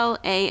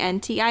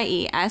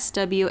 Plantie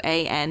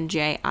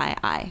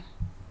Swanjii.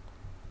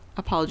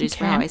 Apologies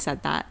for Okay. how I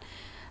said that.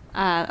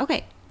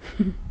 Okay.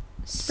 pretty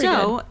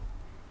So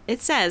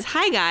it says,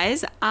 "Hi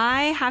guys,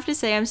 I have to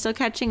say I'm still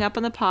catching up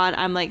on the pod.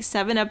 I'm like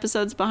 7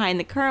 episodes behind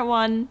the current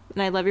one,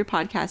 and I love your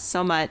podcast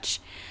so much.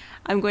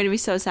 I'm going to be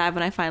so sad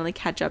when I finally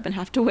catch up and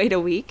have to wait a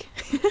week."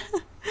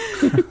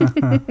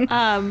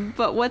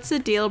 But what's the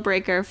deal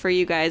breaker for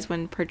you guys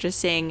when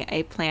purchasing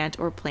a plant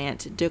or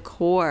plant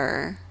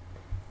decor?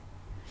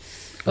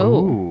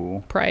 Oh,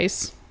 Ooh.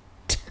 price.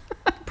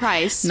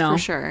 Price, No. for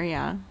sure,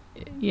 yeah.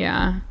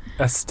 Yeah.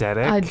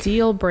 Aesthetic. A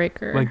deal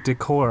breaker. Like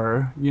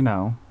decor,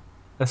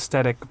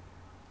 aesthetic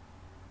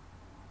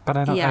But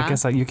I don't. Yeah. I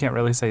guess you can't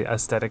really say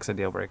aesthetic's a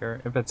deal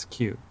breaker if it's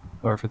cute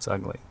or if it's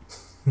ugly.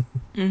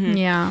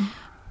 Yeah.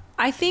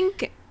 I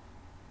think,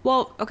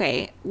 well,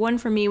 okay, one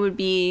for me would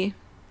be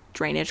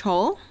drainage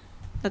hole.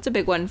 That's a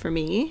big one for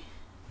me,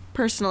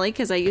 personally,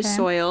 because I use Okay.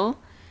 soil.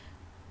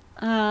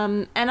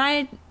 And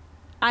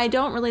I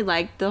don't really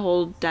like the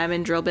whole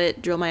diamond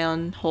drill my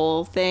own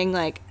hole thing.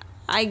 Like,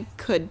 I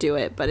could do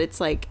it, but it's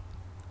like,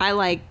 I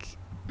like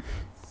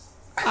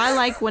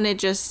when it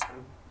just,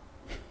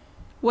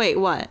 wait,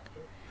 what?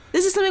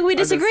 This is something we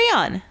disagree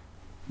on.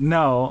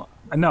 No,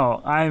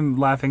 I'm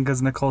laughing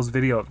because Nicole's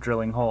video of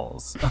drilling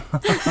holes.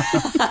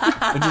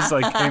 It just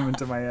like came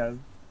into my head.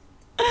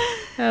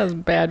 That was a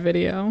bad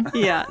video.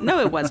 Yeah, no,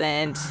 it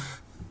wasn't.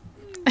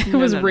 It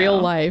was no, real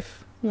no.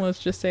 life. Let's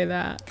just say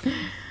that.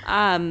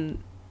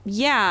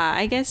 Yeah,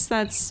 I guess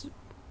that's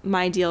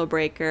my deal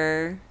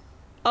breaker.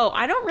 Oh,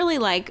 I don't really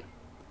like,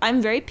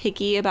 I'm very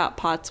picky about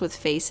pots with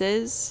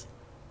faces,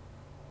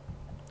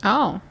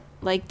 Oh,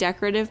 like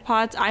decorative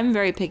pots. I'm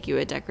very picky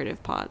with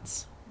decorative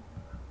pots,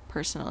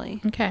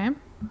 personally. okay.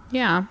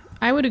 Yeah,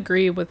 I would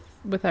agree with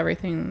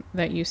everything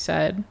that you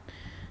said.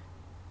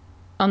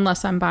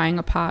 Unless I'm buying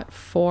a pot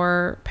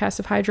for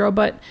passive hydro,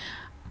 but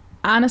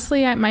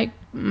honestly,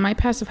 my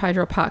passive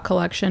hydro pot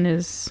collection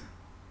is,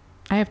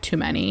 I have too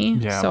many.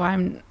 Yeah. So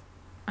I'm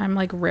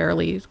like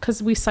rarely,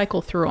 because we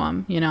cycle through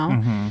them, you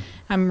know.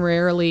 I'm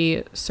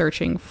rarely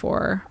searching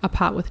for a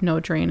pot with no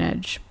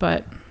drainage,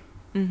 but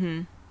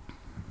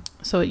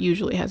so it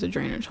usually has a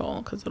drainage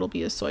hole because it'll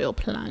be a soil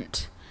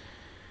plant.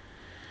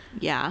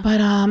 Yeah.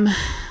 But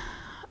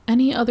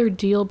any other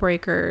deal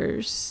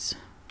breakers?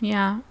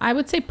 Yeah, I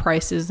would say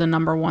price is the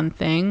number one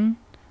thing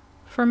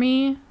for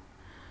me.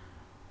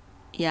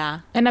 Yeah.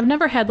 And I've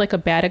never had like a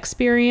bad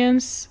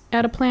experience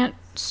at a plant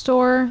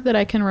store that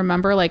I can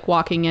remember, like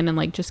walking in and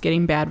like just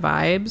getting bad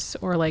vibes,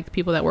 or like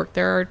people that work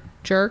there are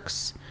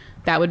jerks.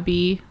 That would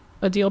be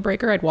a deal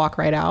breaker. I'd walk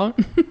right out.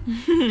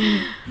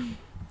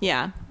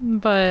 Yeah.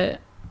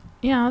 But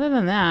yeah, other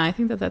than that, I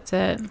think that's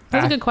it.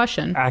 That's a good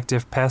question.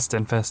 Active pest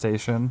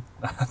infestation.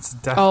 That's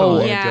Oh,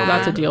 definitely yeah. a deal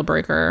that's a breaker. deal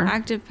breaker.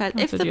 Active pet.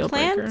 That's If a the deal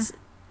breaker.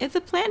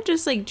 plant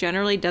just like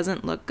generally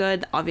doesn't look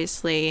good,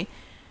 obviously,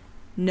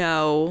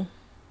 no,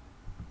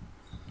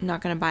 I'm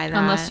not gonna buy that.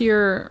 Unless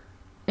you're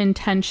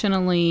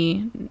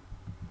intentionally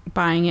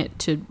buying it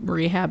to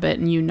rehab it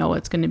and you know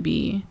it's going to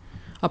be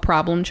a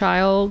problem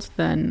child,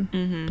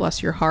 then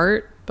bless your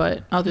heart.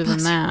 But other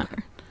than that,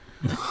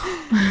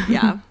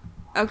 Yeah.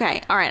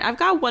 Okay. All right. I've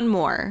got one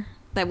more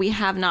that we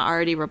have not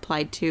already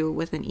replied to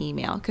with an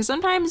email, because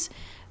sometimes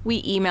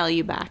we email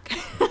you back.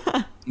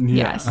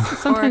 yes,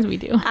 sometimes Or we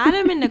do.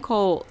 Adam and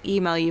Nicole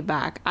email you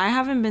back. I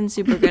haven't been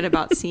super good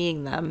about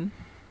seeing them.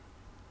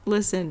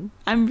 Listen,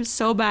 I'm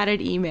so bad at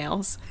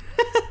emails.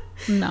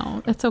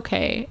 No, that's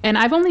okay. And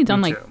I've only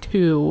done Me like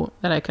 2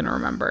 that I can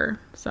remember.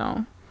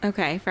 So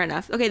Okay, fair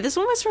enough. Okay, this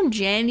one was from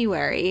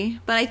January,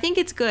 but I think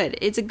it's good.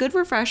 It's a good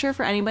refresher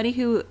for anybody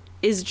who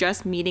is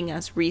just meeting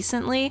us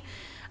recently.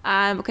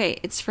 Okay,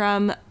 it's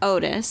from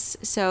Otis.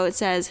 So it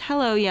says,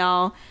 "Hello,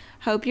 y'all.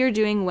 Hope you're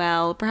doing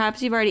well.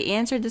 Perhaps you've already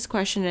answered this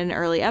question in an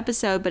early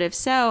episode, but if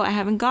so, I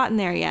haven't gotten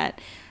there yet.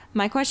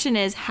 My question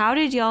is, how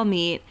did y'all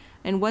meet?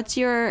 And what's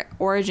your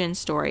origin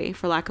story,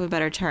 for lack of a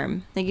better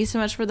term? Thank you so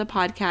much for the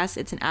podcast.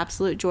 It's an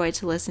absolute joy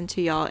to listen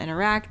to y'all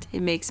interact.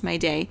 It makes my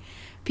day.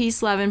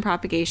 Peace, love, and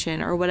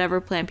propagation," or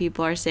whatever plant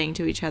people are saying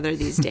to each other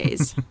these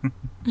days.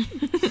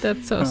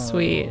 that's so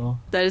sweet.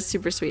 That is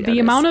super sweet. The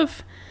amount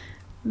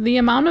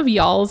of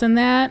y'alls in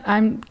that,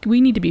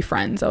 we need to be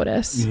friends,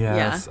 Otis.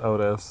 Yes,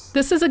 Otis.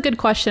 This is a good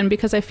question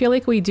because I feel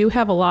like we do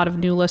have a lot of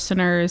new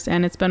listeners,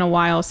 and it's been a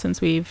while since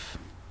we've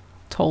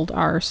told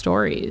our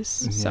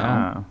stories. So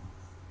Yeah.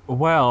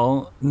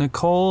 Well,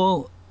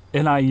 Nicole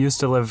and I used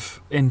to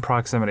live in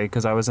proximity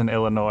because I was in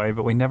Illinois,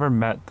 but we never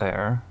met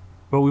there.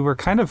 But we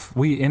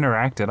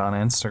interacted on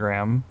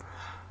Instagram.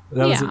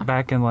 That was Yeah.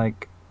 back in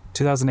like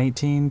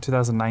 2018,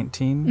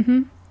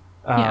 2019.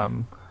 Yeah.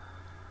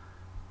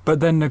 But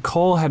then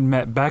Nicole had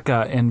met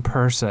Becca in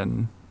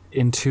person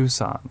in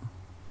Tucson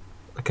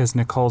because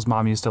Nicole's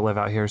mom used to live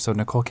out here. So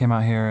Nicole came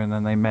out here and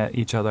then they met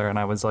each other, and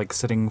I was like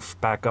sitting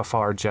back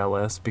afar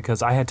jealous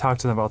because I had talked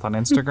to them both on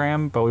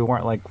Instagram, but we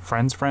weren't like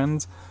friends.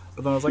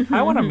 But then I was like,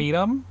 I want to meet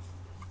them.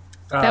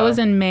 that was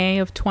in May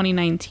of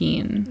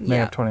 2019. May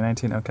Yeah. of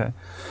 2019. Okay.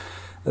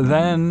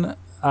 Then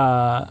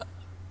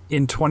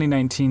in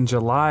 2019,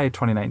 July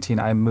 2019,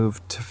 I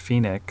moved to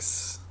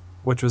Phoenix,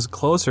 which was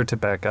closer to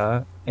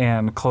Becca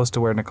and close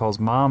to where Nicole's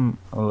mom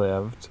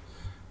lived.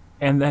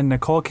 And then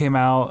Nicole came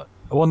out.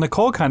 Well,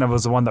 Nicole kind of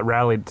was the one that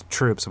rallied the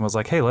troops and was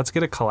like, hey, let's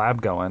get a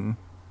collab going.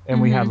 And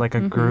we had like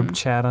a group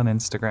chat on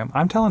Instagram.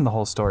 I'm telling the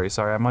whole story.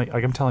 Sorry.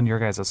 I'm telling your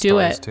guys'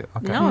 stories it. too.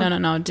 Okay.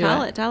 No, Do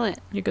tell it. it. Tell it.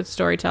 You're a good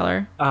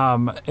storyteller.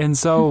 And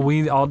so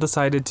we all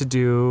decided to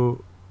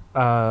do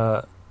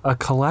a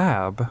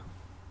collab.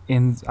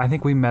 I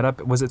think we met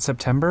up. Was it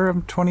September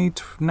of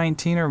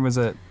 2019 or was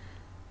it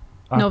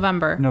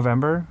November.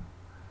 November?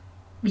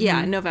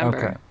 Yeah, November.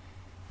 Okay.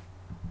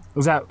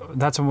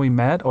 That's when we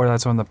met, or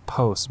that's when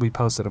we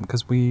posted them?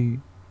 Because we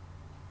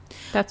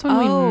That's when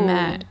we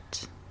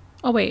met.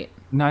 Oh, wait.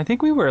 No, I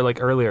think we were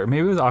like earlier.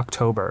 Maybe it was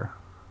October.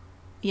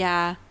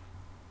 Yeah.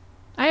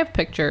 I have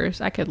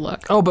pictures. I could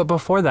look. Oh, but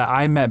before that,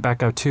 I met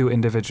Becca too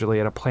individually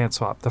at a plant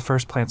swap. The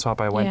first plant swap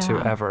I went to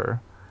Yeah.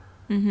 ever.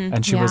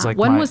 And she was like,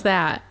 when was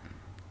that?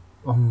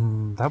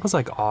 That was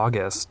like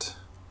August.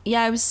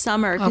 Yeah, it was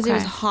summer because it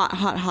was Okay. hot,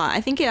 hot, hot.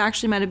 I think it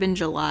actually might have been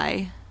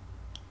July.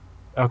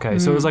 Okay,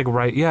 so it was like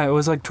it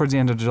was like towards the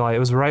end of July. It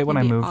was right when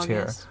I Maybe moved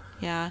here. August.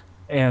 Yeah.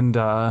 And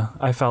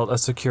I felt a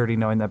security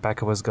knowing that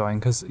Becca was going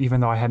because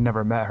even though I had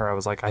never met her, I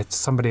was like,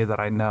 somebody that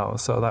I know.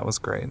 So that was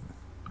great.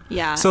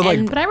 Yeah. So, like-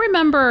 and But I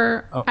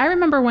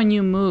remember when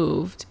you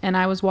moved and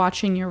I was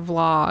watching your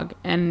vlog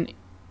and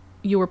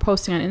you were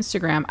posting on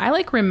Instagram. I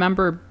like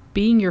remember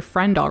being your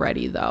friend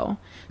already though.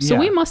 So Yeah.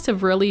 we must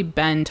have really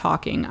been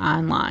talking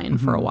online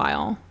for a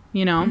while,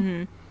 you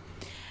know?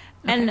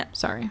 and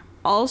Sorry.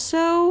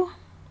 also,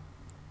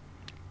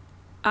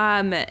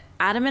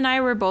 Adam and I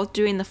were both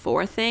doing the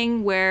 4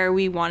 thing where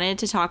we wanted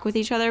to talk with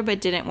each other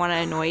but didn't want to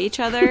annoy each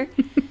other.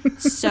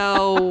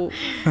 So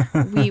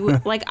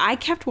I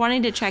kept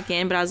wanting to check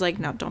in, but I was like,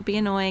 no, don't be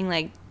annoying.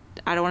 Like,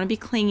 I don't want to be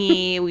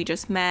clingy. We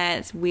just met.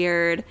 It's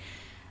weird.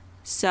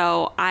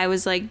 So I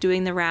was like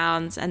doing the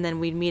rounds, and then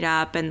we'd meet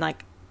up and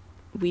like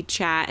we'd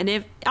chat.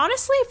 And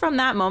honestly, from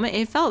that moment,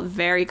 it felt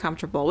very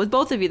comfortable with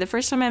both of you. The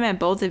first time I met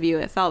both of you,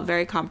 it felt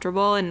very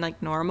comfortable and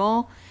like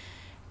normal.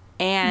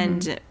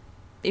 And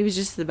it was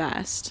just the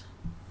best.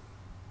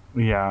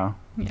 Yeah.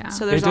 Yeah.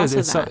 So there's It did.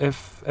 also that.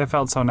 It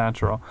felt so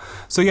natural.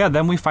 So yeah,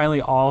 then we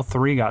finally all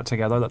 3 got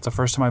together. That's the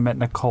first time I met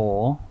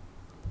Nicole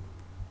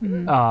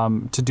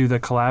to do the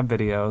collab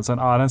videos. And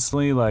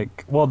honestly,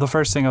 like, well, the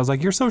first thing I was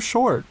like, "You're so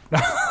short."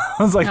 I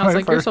was like,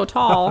 you're so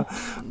tall.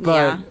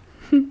 But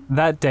Yeah.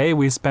 that day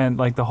we spent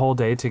like the whole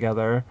day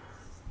together,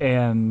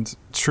 and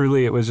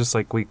truly it was just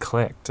like we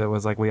clicked. It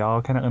was like we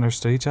all kind of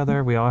understood each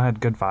other. We all had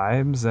good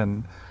vibes,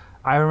 and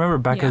I remember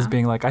Becca's Yeah.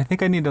 being like, I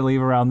think I need to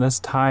leave around this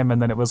time,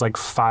 and then it was like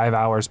 5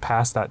 hours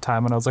past that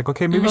time, and I was like,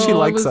 okay, maybe she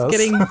likes it was us.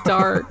 getting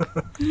dark.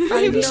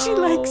 Maybe she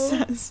likes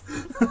us.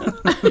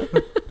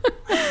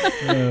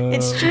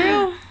 It's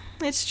true.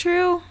 It's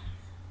true.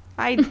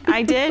 I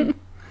did.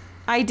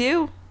 I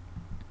do.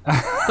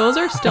 Those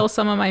are still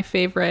some of my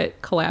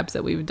favorite collabs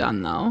that we've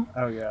done though.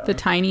 Oh yeah. The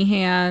tiny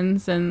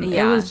hands, and it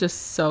Yeah. was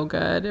just so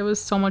good. It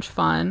was so much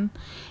fun.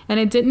 And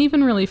it didn't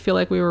even really feel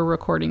like we were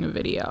recording a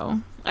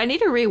video. I need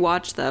to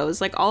rewatch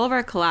those. Like all of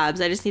our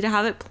collabs, I just need to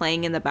have it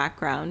playing in the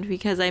background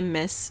because I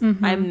miss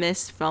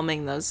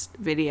filming those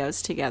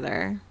videos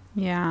together.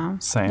 Yeah.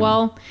 Same.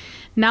 Well,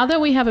 now that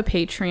we have a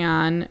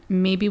Patreon,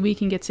 maybe we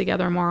can get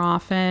together more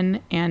often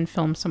and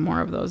film some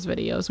more of those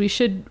videos. We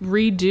should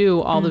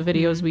redo all the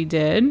videos we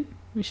did.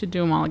 We should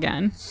do them all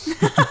again.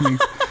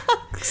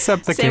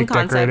 Except the Same cake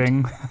concept.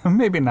 decorating.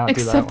 Maybe not do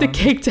Except that the one.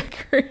 cake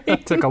decorating.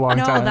 That took a long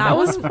No, time. That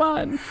was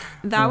fun.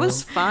 That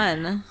was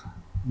fun.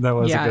 That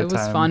was Yeah, a good it was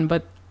time. fun,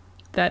 but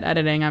that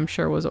editing, I'm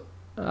sure, was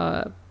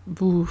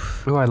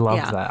oof. Ooh, I loved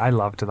Yeah. that. I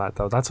loved that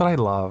though. That's what I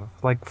love.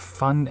 Like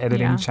fun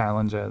editing Yeah.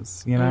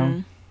 challenges, you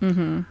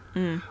know?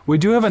 We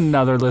do have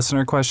another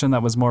listener question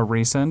that was more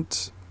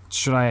recent.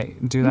 Should I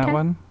do that Okay.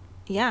 one?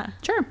 Yeah.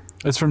 Sure.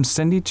 It's from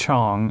Cindy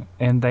Chong,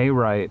 and they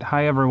write,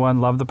 "Hi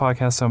everyone, love the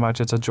podcast so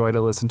much. It's a joy to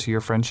listen to your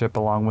friendship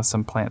along with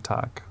some plant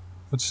talk."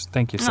 Which,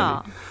 thank you, Cindy.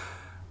 Aw.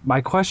 My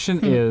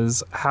question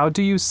is, how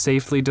do you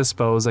safely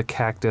dispose a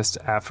cactus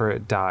after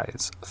it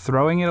dies?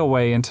 Throwing it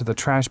away into the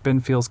trash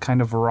bin feels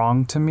kind of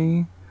wrong to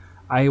me.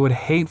 I would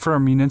hate for a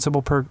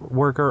municipal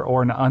worker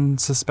or an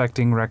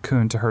unsuspecting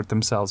raccoon to hurt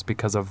themselves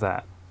because of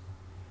that.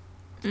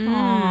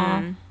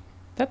 Aw.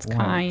 That's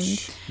kind.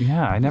 Which-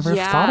 yeah, I never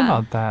Yeah. thought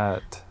about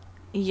that.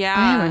 Yeah.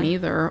 I haven't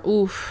either.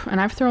 Oof. And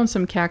I've thrown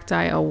some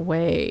cacti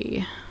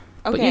away.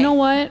 But Okay. you know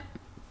what?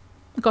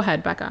 Go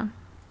ahead, Becca.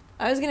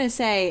 I was gonna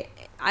say,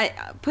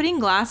 putting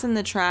glass in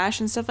the trash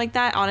and stuff like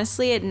that.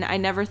 Honestly, I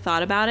never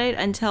thought about it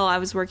until I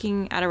was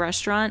working at a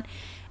restaurant,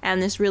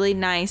 and this really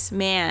nice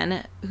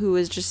man who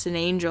was just an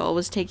angel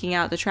was taking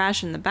out the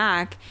trash in the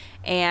back,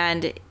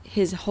 and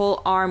his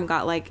whole arm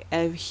got like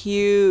a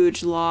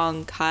huge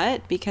long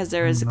cut because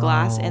there was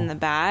glass in the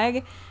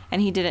bag,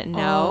 and he didn't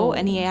know,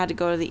 and he had to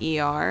go to the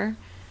ER.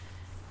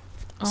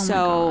 Oh my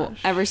So gosh.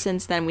 ever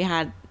since then we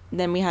had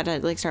to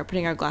like start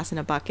putting our glass in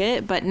a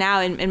bucket. But now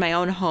in my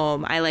own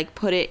home, I like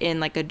put it in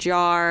like a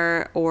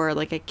jar or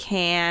like a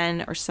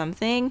can or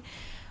something,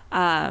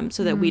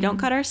 so that we don't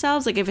cut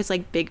ourselves, like if it's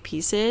like big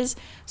pieces.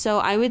 So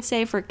I would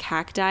say for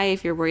cacti,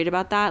 if you're worried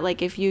about that,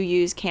 like if you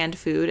use canned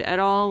food at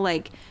all,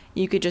 like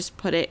you could just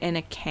put it in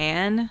a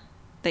can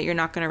that you're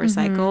not going to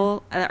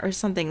recycle or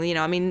something, you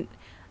know, I mean,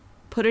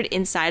 put it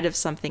inside of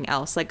something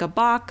else, like a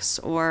box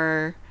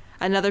or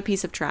another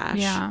piece of trash.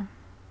 Yeah.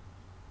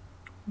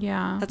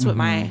 Yeah. That's what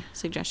my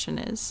suggestion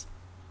is.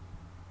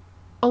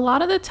 A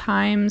lot of the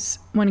times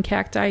when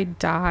cacti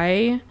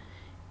die,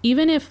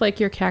 even if like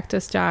your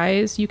cactus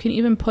dies, you can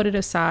even put it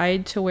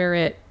aside to where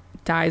it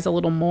dies a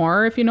little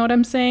more, if you know what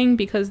I'm saying,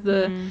 because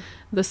the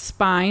the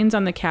spines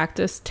on the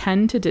cactus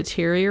tend to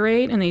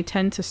deteriorate and they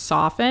tend to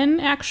soften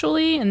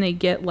actually, and they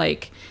get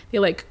like, they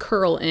like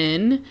curl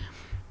in.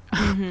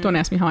 Don't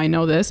ask me how I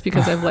know this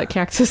because I've let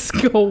cactus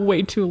go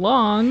way too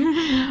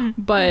long,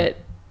 but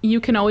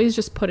you can always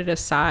just put it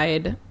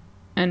aside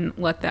and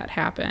let that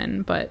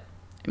happen. But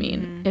I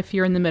mean, if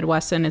you're in the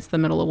Midwest and it's the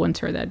middle of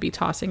winter, that'd be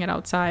tossing it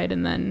outside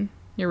and then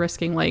you're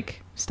risking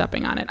like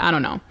stepping on it. I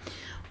don't know.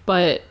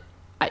 But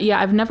yeah,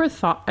 I've never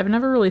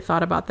really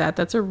thought about that.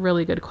 That's a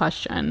really good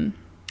question.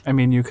 I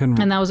mean,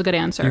 and that was a good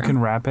answer. You can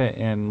wrap it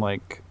in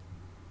like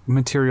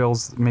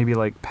materials, maybe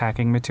like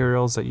packing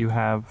materials that you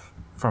have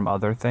from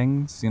other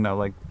things, you know,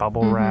 like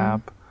bubble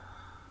wrap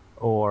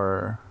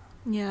or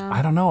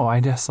I don't know. I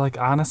just like,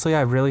 honestly,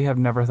 I really have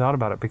never thought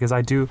about it because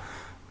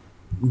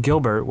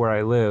Gilbert, where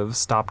I live,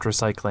 stopped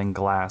recycling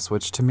glass,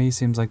 which to me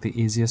seems like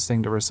the easiest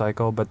thing to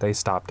recycle, but they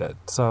stopped it.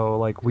 So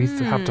like we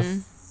have to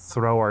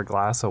throw our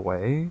glass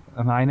away,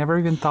 and I never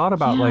even thought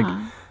about like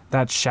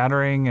that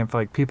shattering if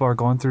like people are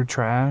going through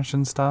trash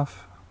and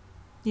stuff.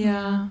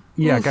 Yeah,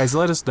 guys,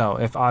 let us know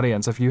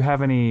if you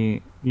have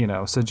any, you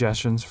know,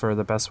 suggestions for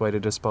the best way to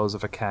dispose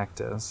of a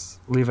cactus.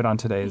 Leave it on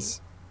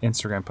today's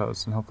Instagram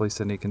post, and hopefully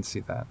Sydney can see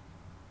that.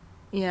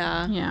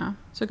 Yeah,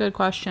 it's a good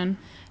question,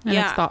 and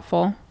it's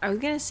thoughtful. I was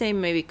gonna say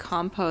maybe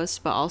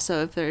compost, but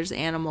also if there's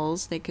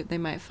animals, they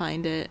might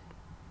find it.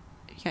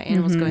 Yeah,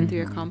 animals going through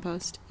your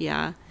compost.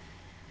 Yeah.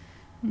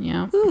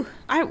 Ooh,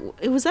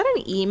 was that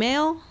an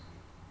email?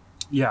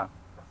 Yeah.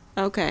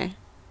 Okay.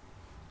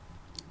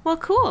 Well,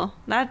 cool.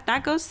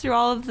 That goes through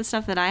all of the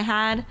stuff that I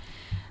had.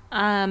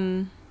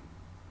 Yeah,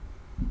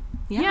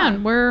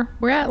 and we're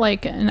at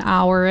like an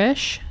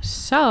hour-ish,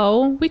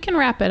 so we can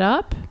wrap it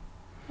up.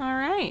 All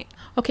right.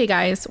 Okay,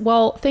 guys.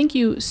 Well, thank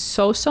you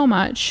so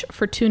much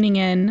for tuning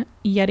in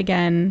yet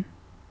again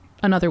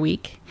another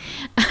week.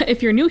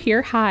 If you're new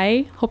here,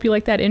 hi. Hope you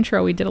like that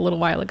intro we did a little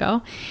while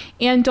ago.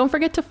 And don't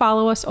forget to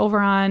follow us over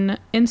on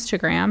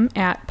Instagram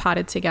at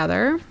Potted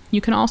Together.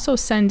 You can also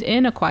send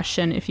in a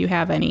question if you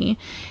have any,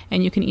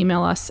 and you can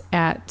email us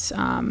at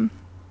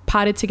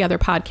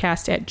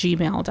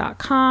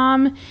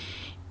pottedtogetherpodcast@gmail.com.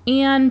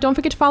 And don't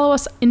forget to follow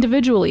us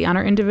individually on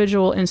our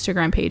individual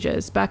Instagram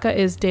pages. Becca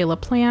is De La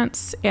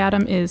Plants,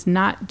 Adam is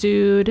Not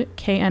Dude,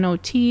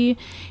 KNOT,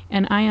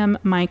 and I am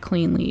My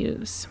Clean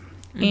Leaves.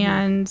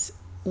 And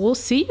we'll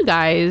see you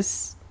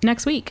guys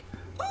next week.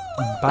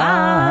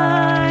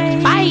 Bye.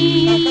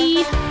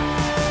 Bye.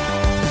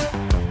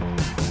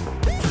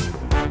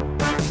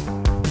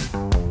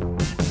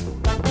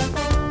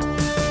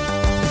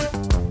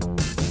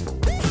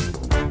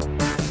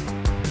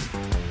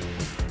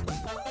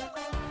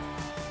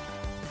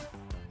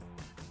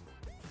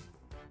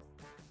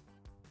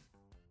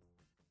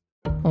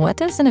 What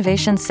does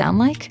innovation sound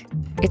like?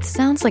 It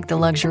sounds like the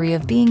luxury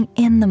of being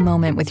in the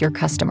moment with your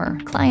customer,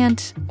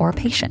 client, or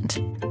patient.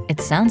 It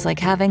sounds like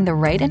having the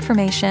right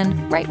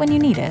information right when you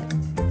need it.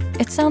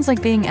 It sounds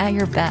like being at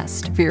your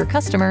best for your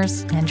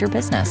customers and your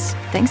business.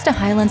 Thanks to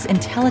Hyland's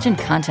intelligent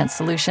content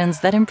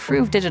solutions that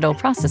improve digital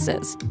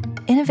processes,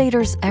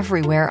 innovators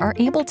everywhere are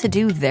able to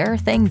do their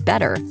thing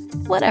better,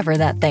 whatever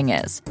that thing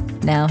is.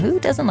 Now, who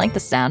doesn't like the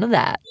sound of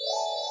that?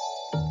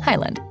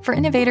 Hyland, for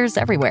innovators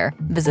everywhere.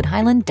 Visit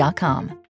hyland.com.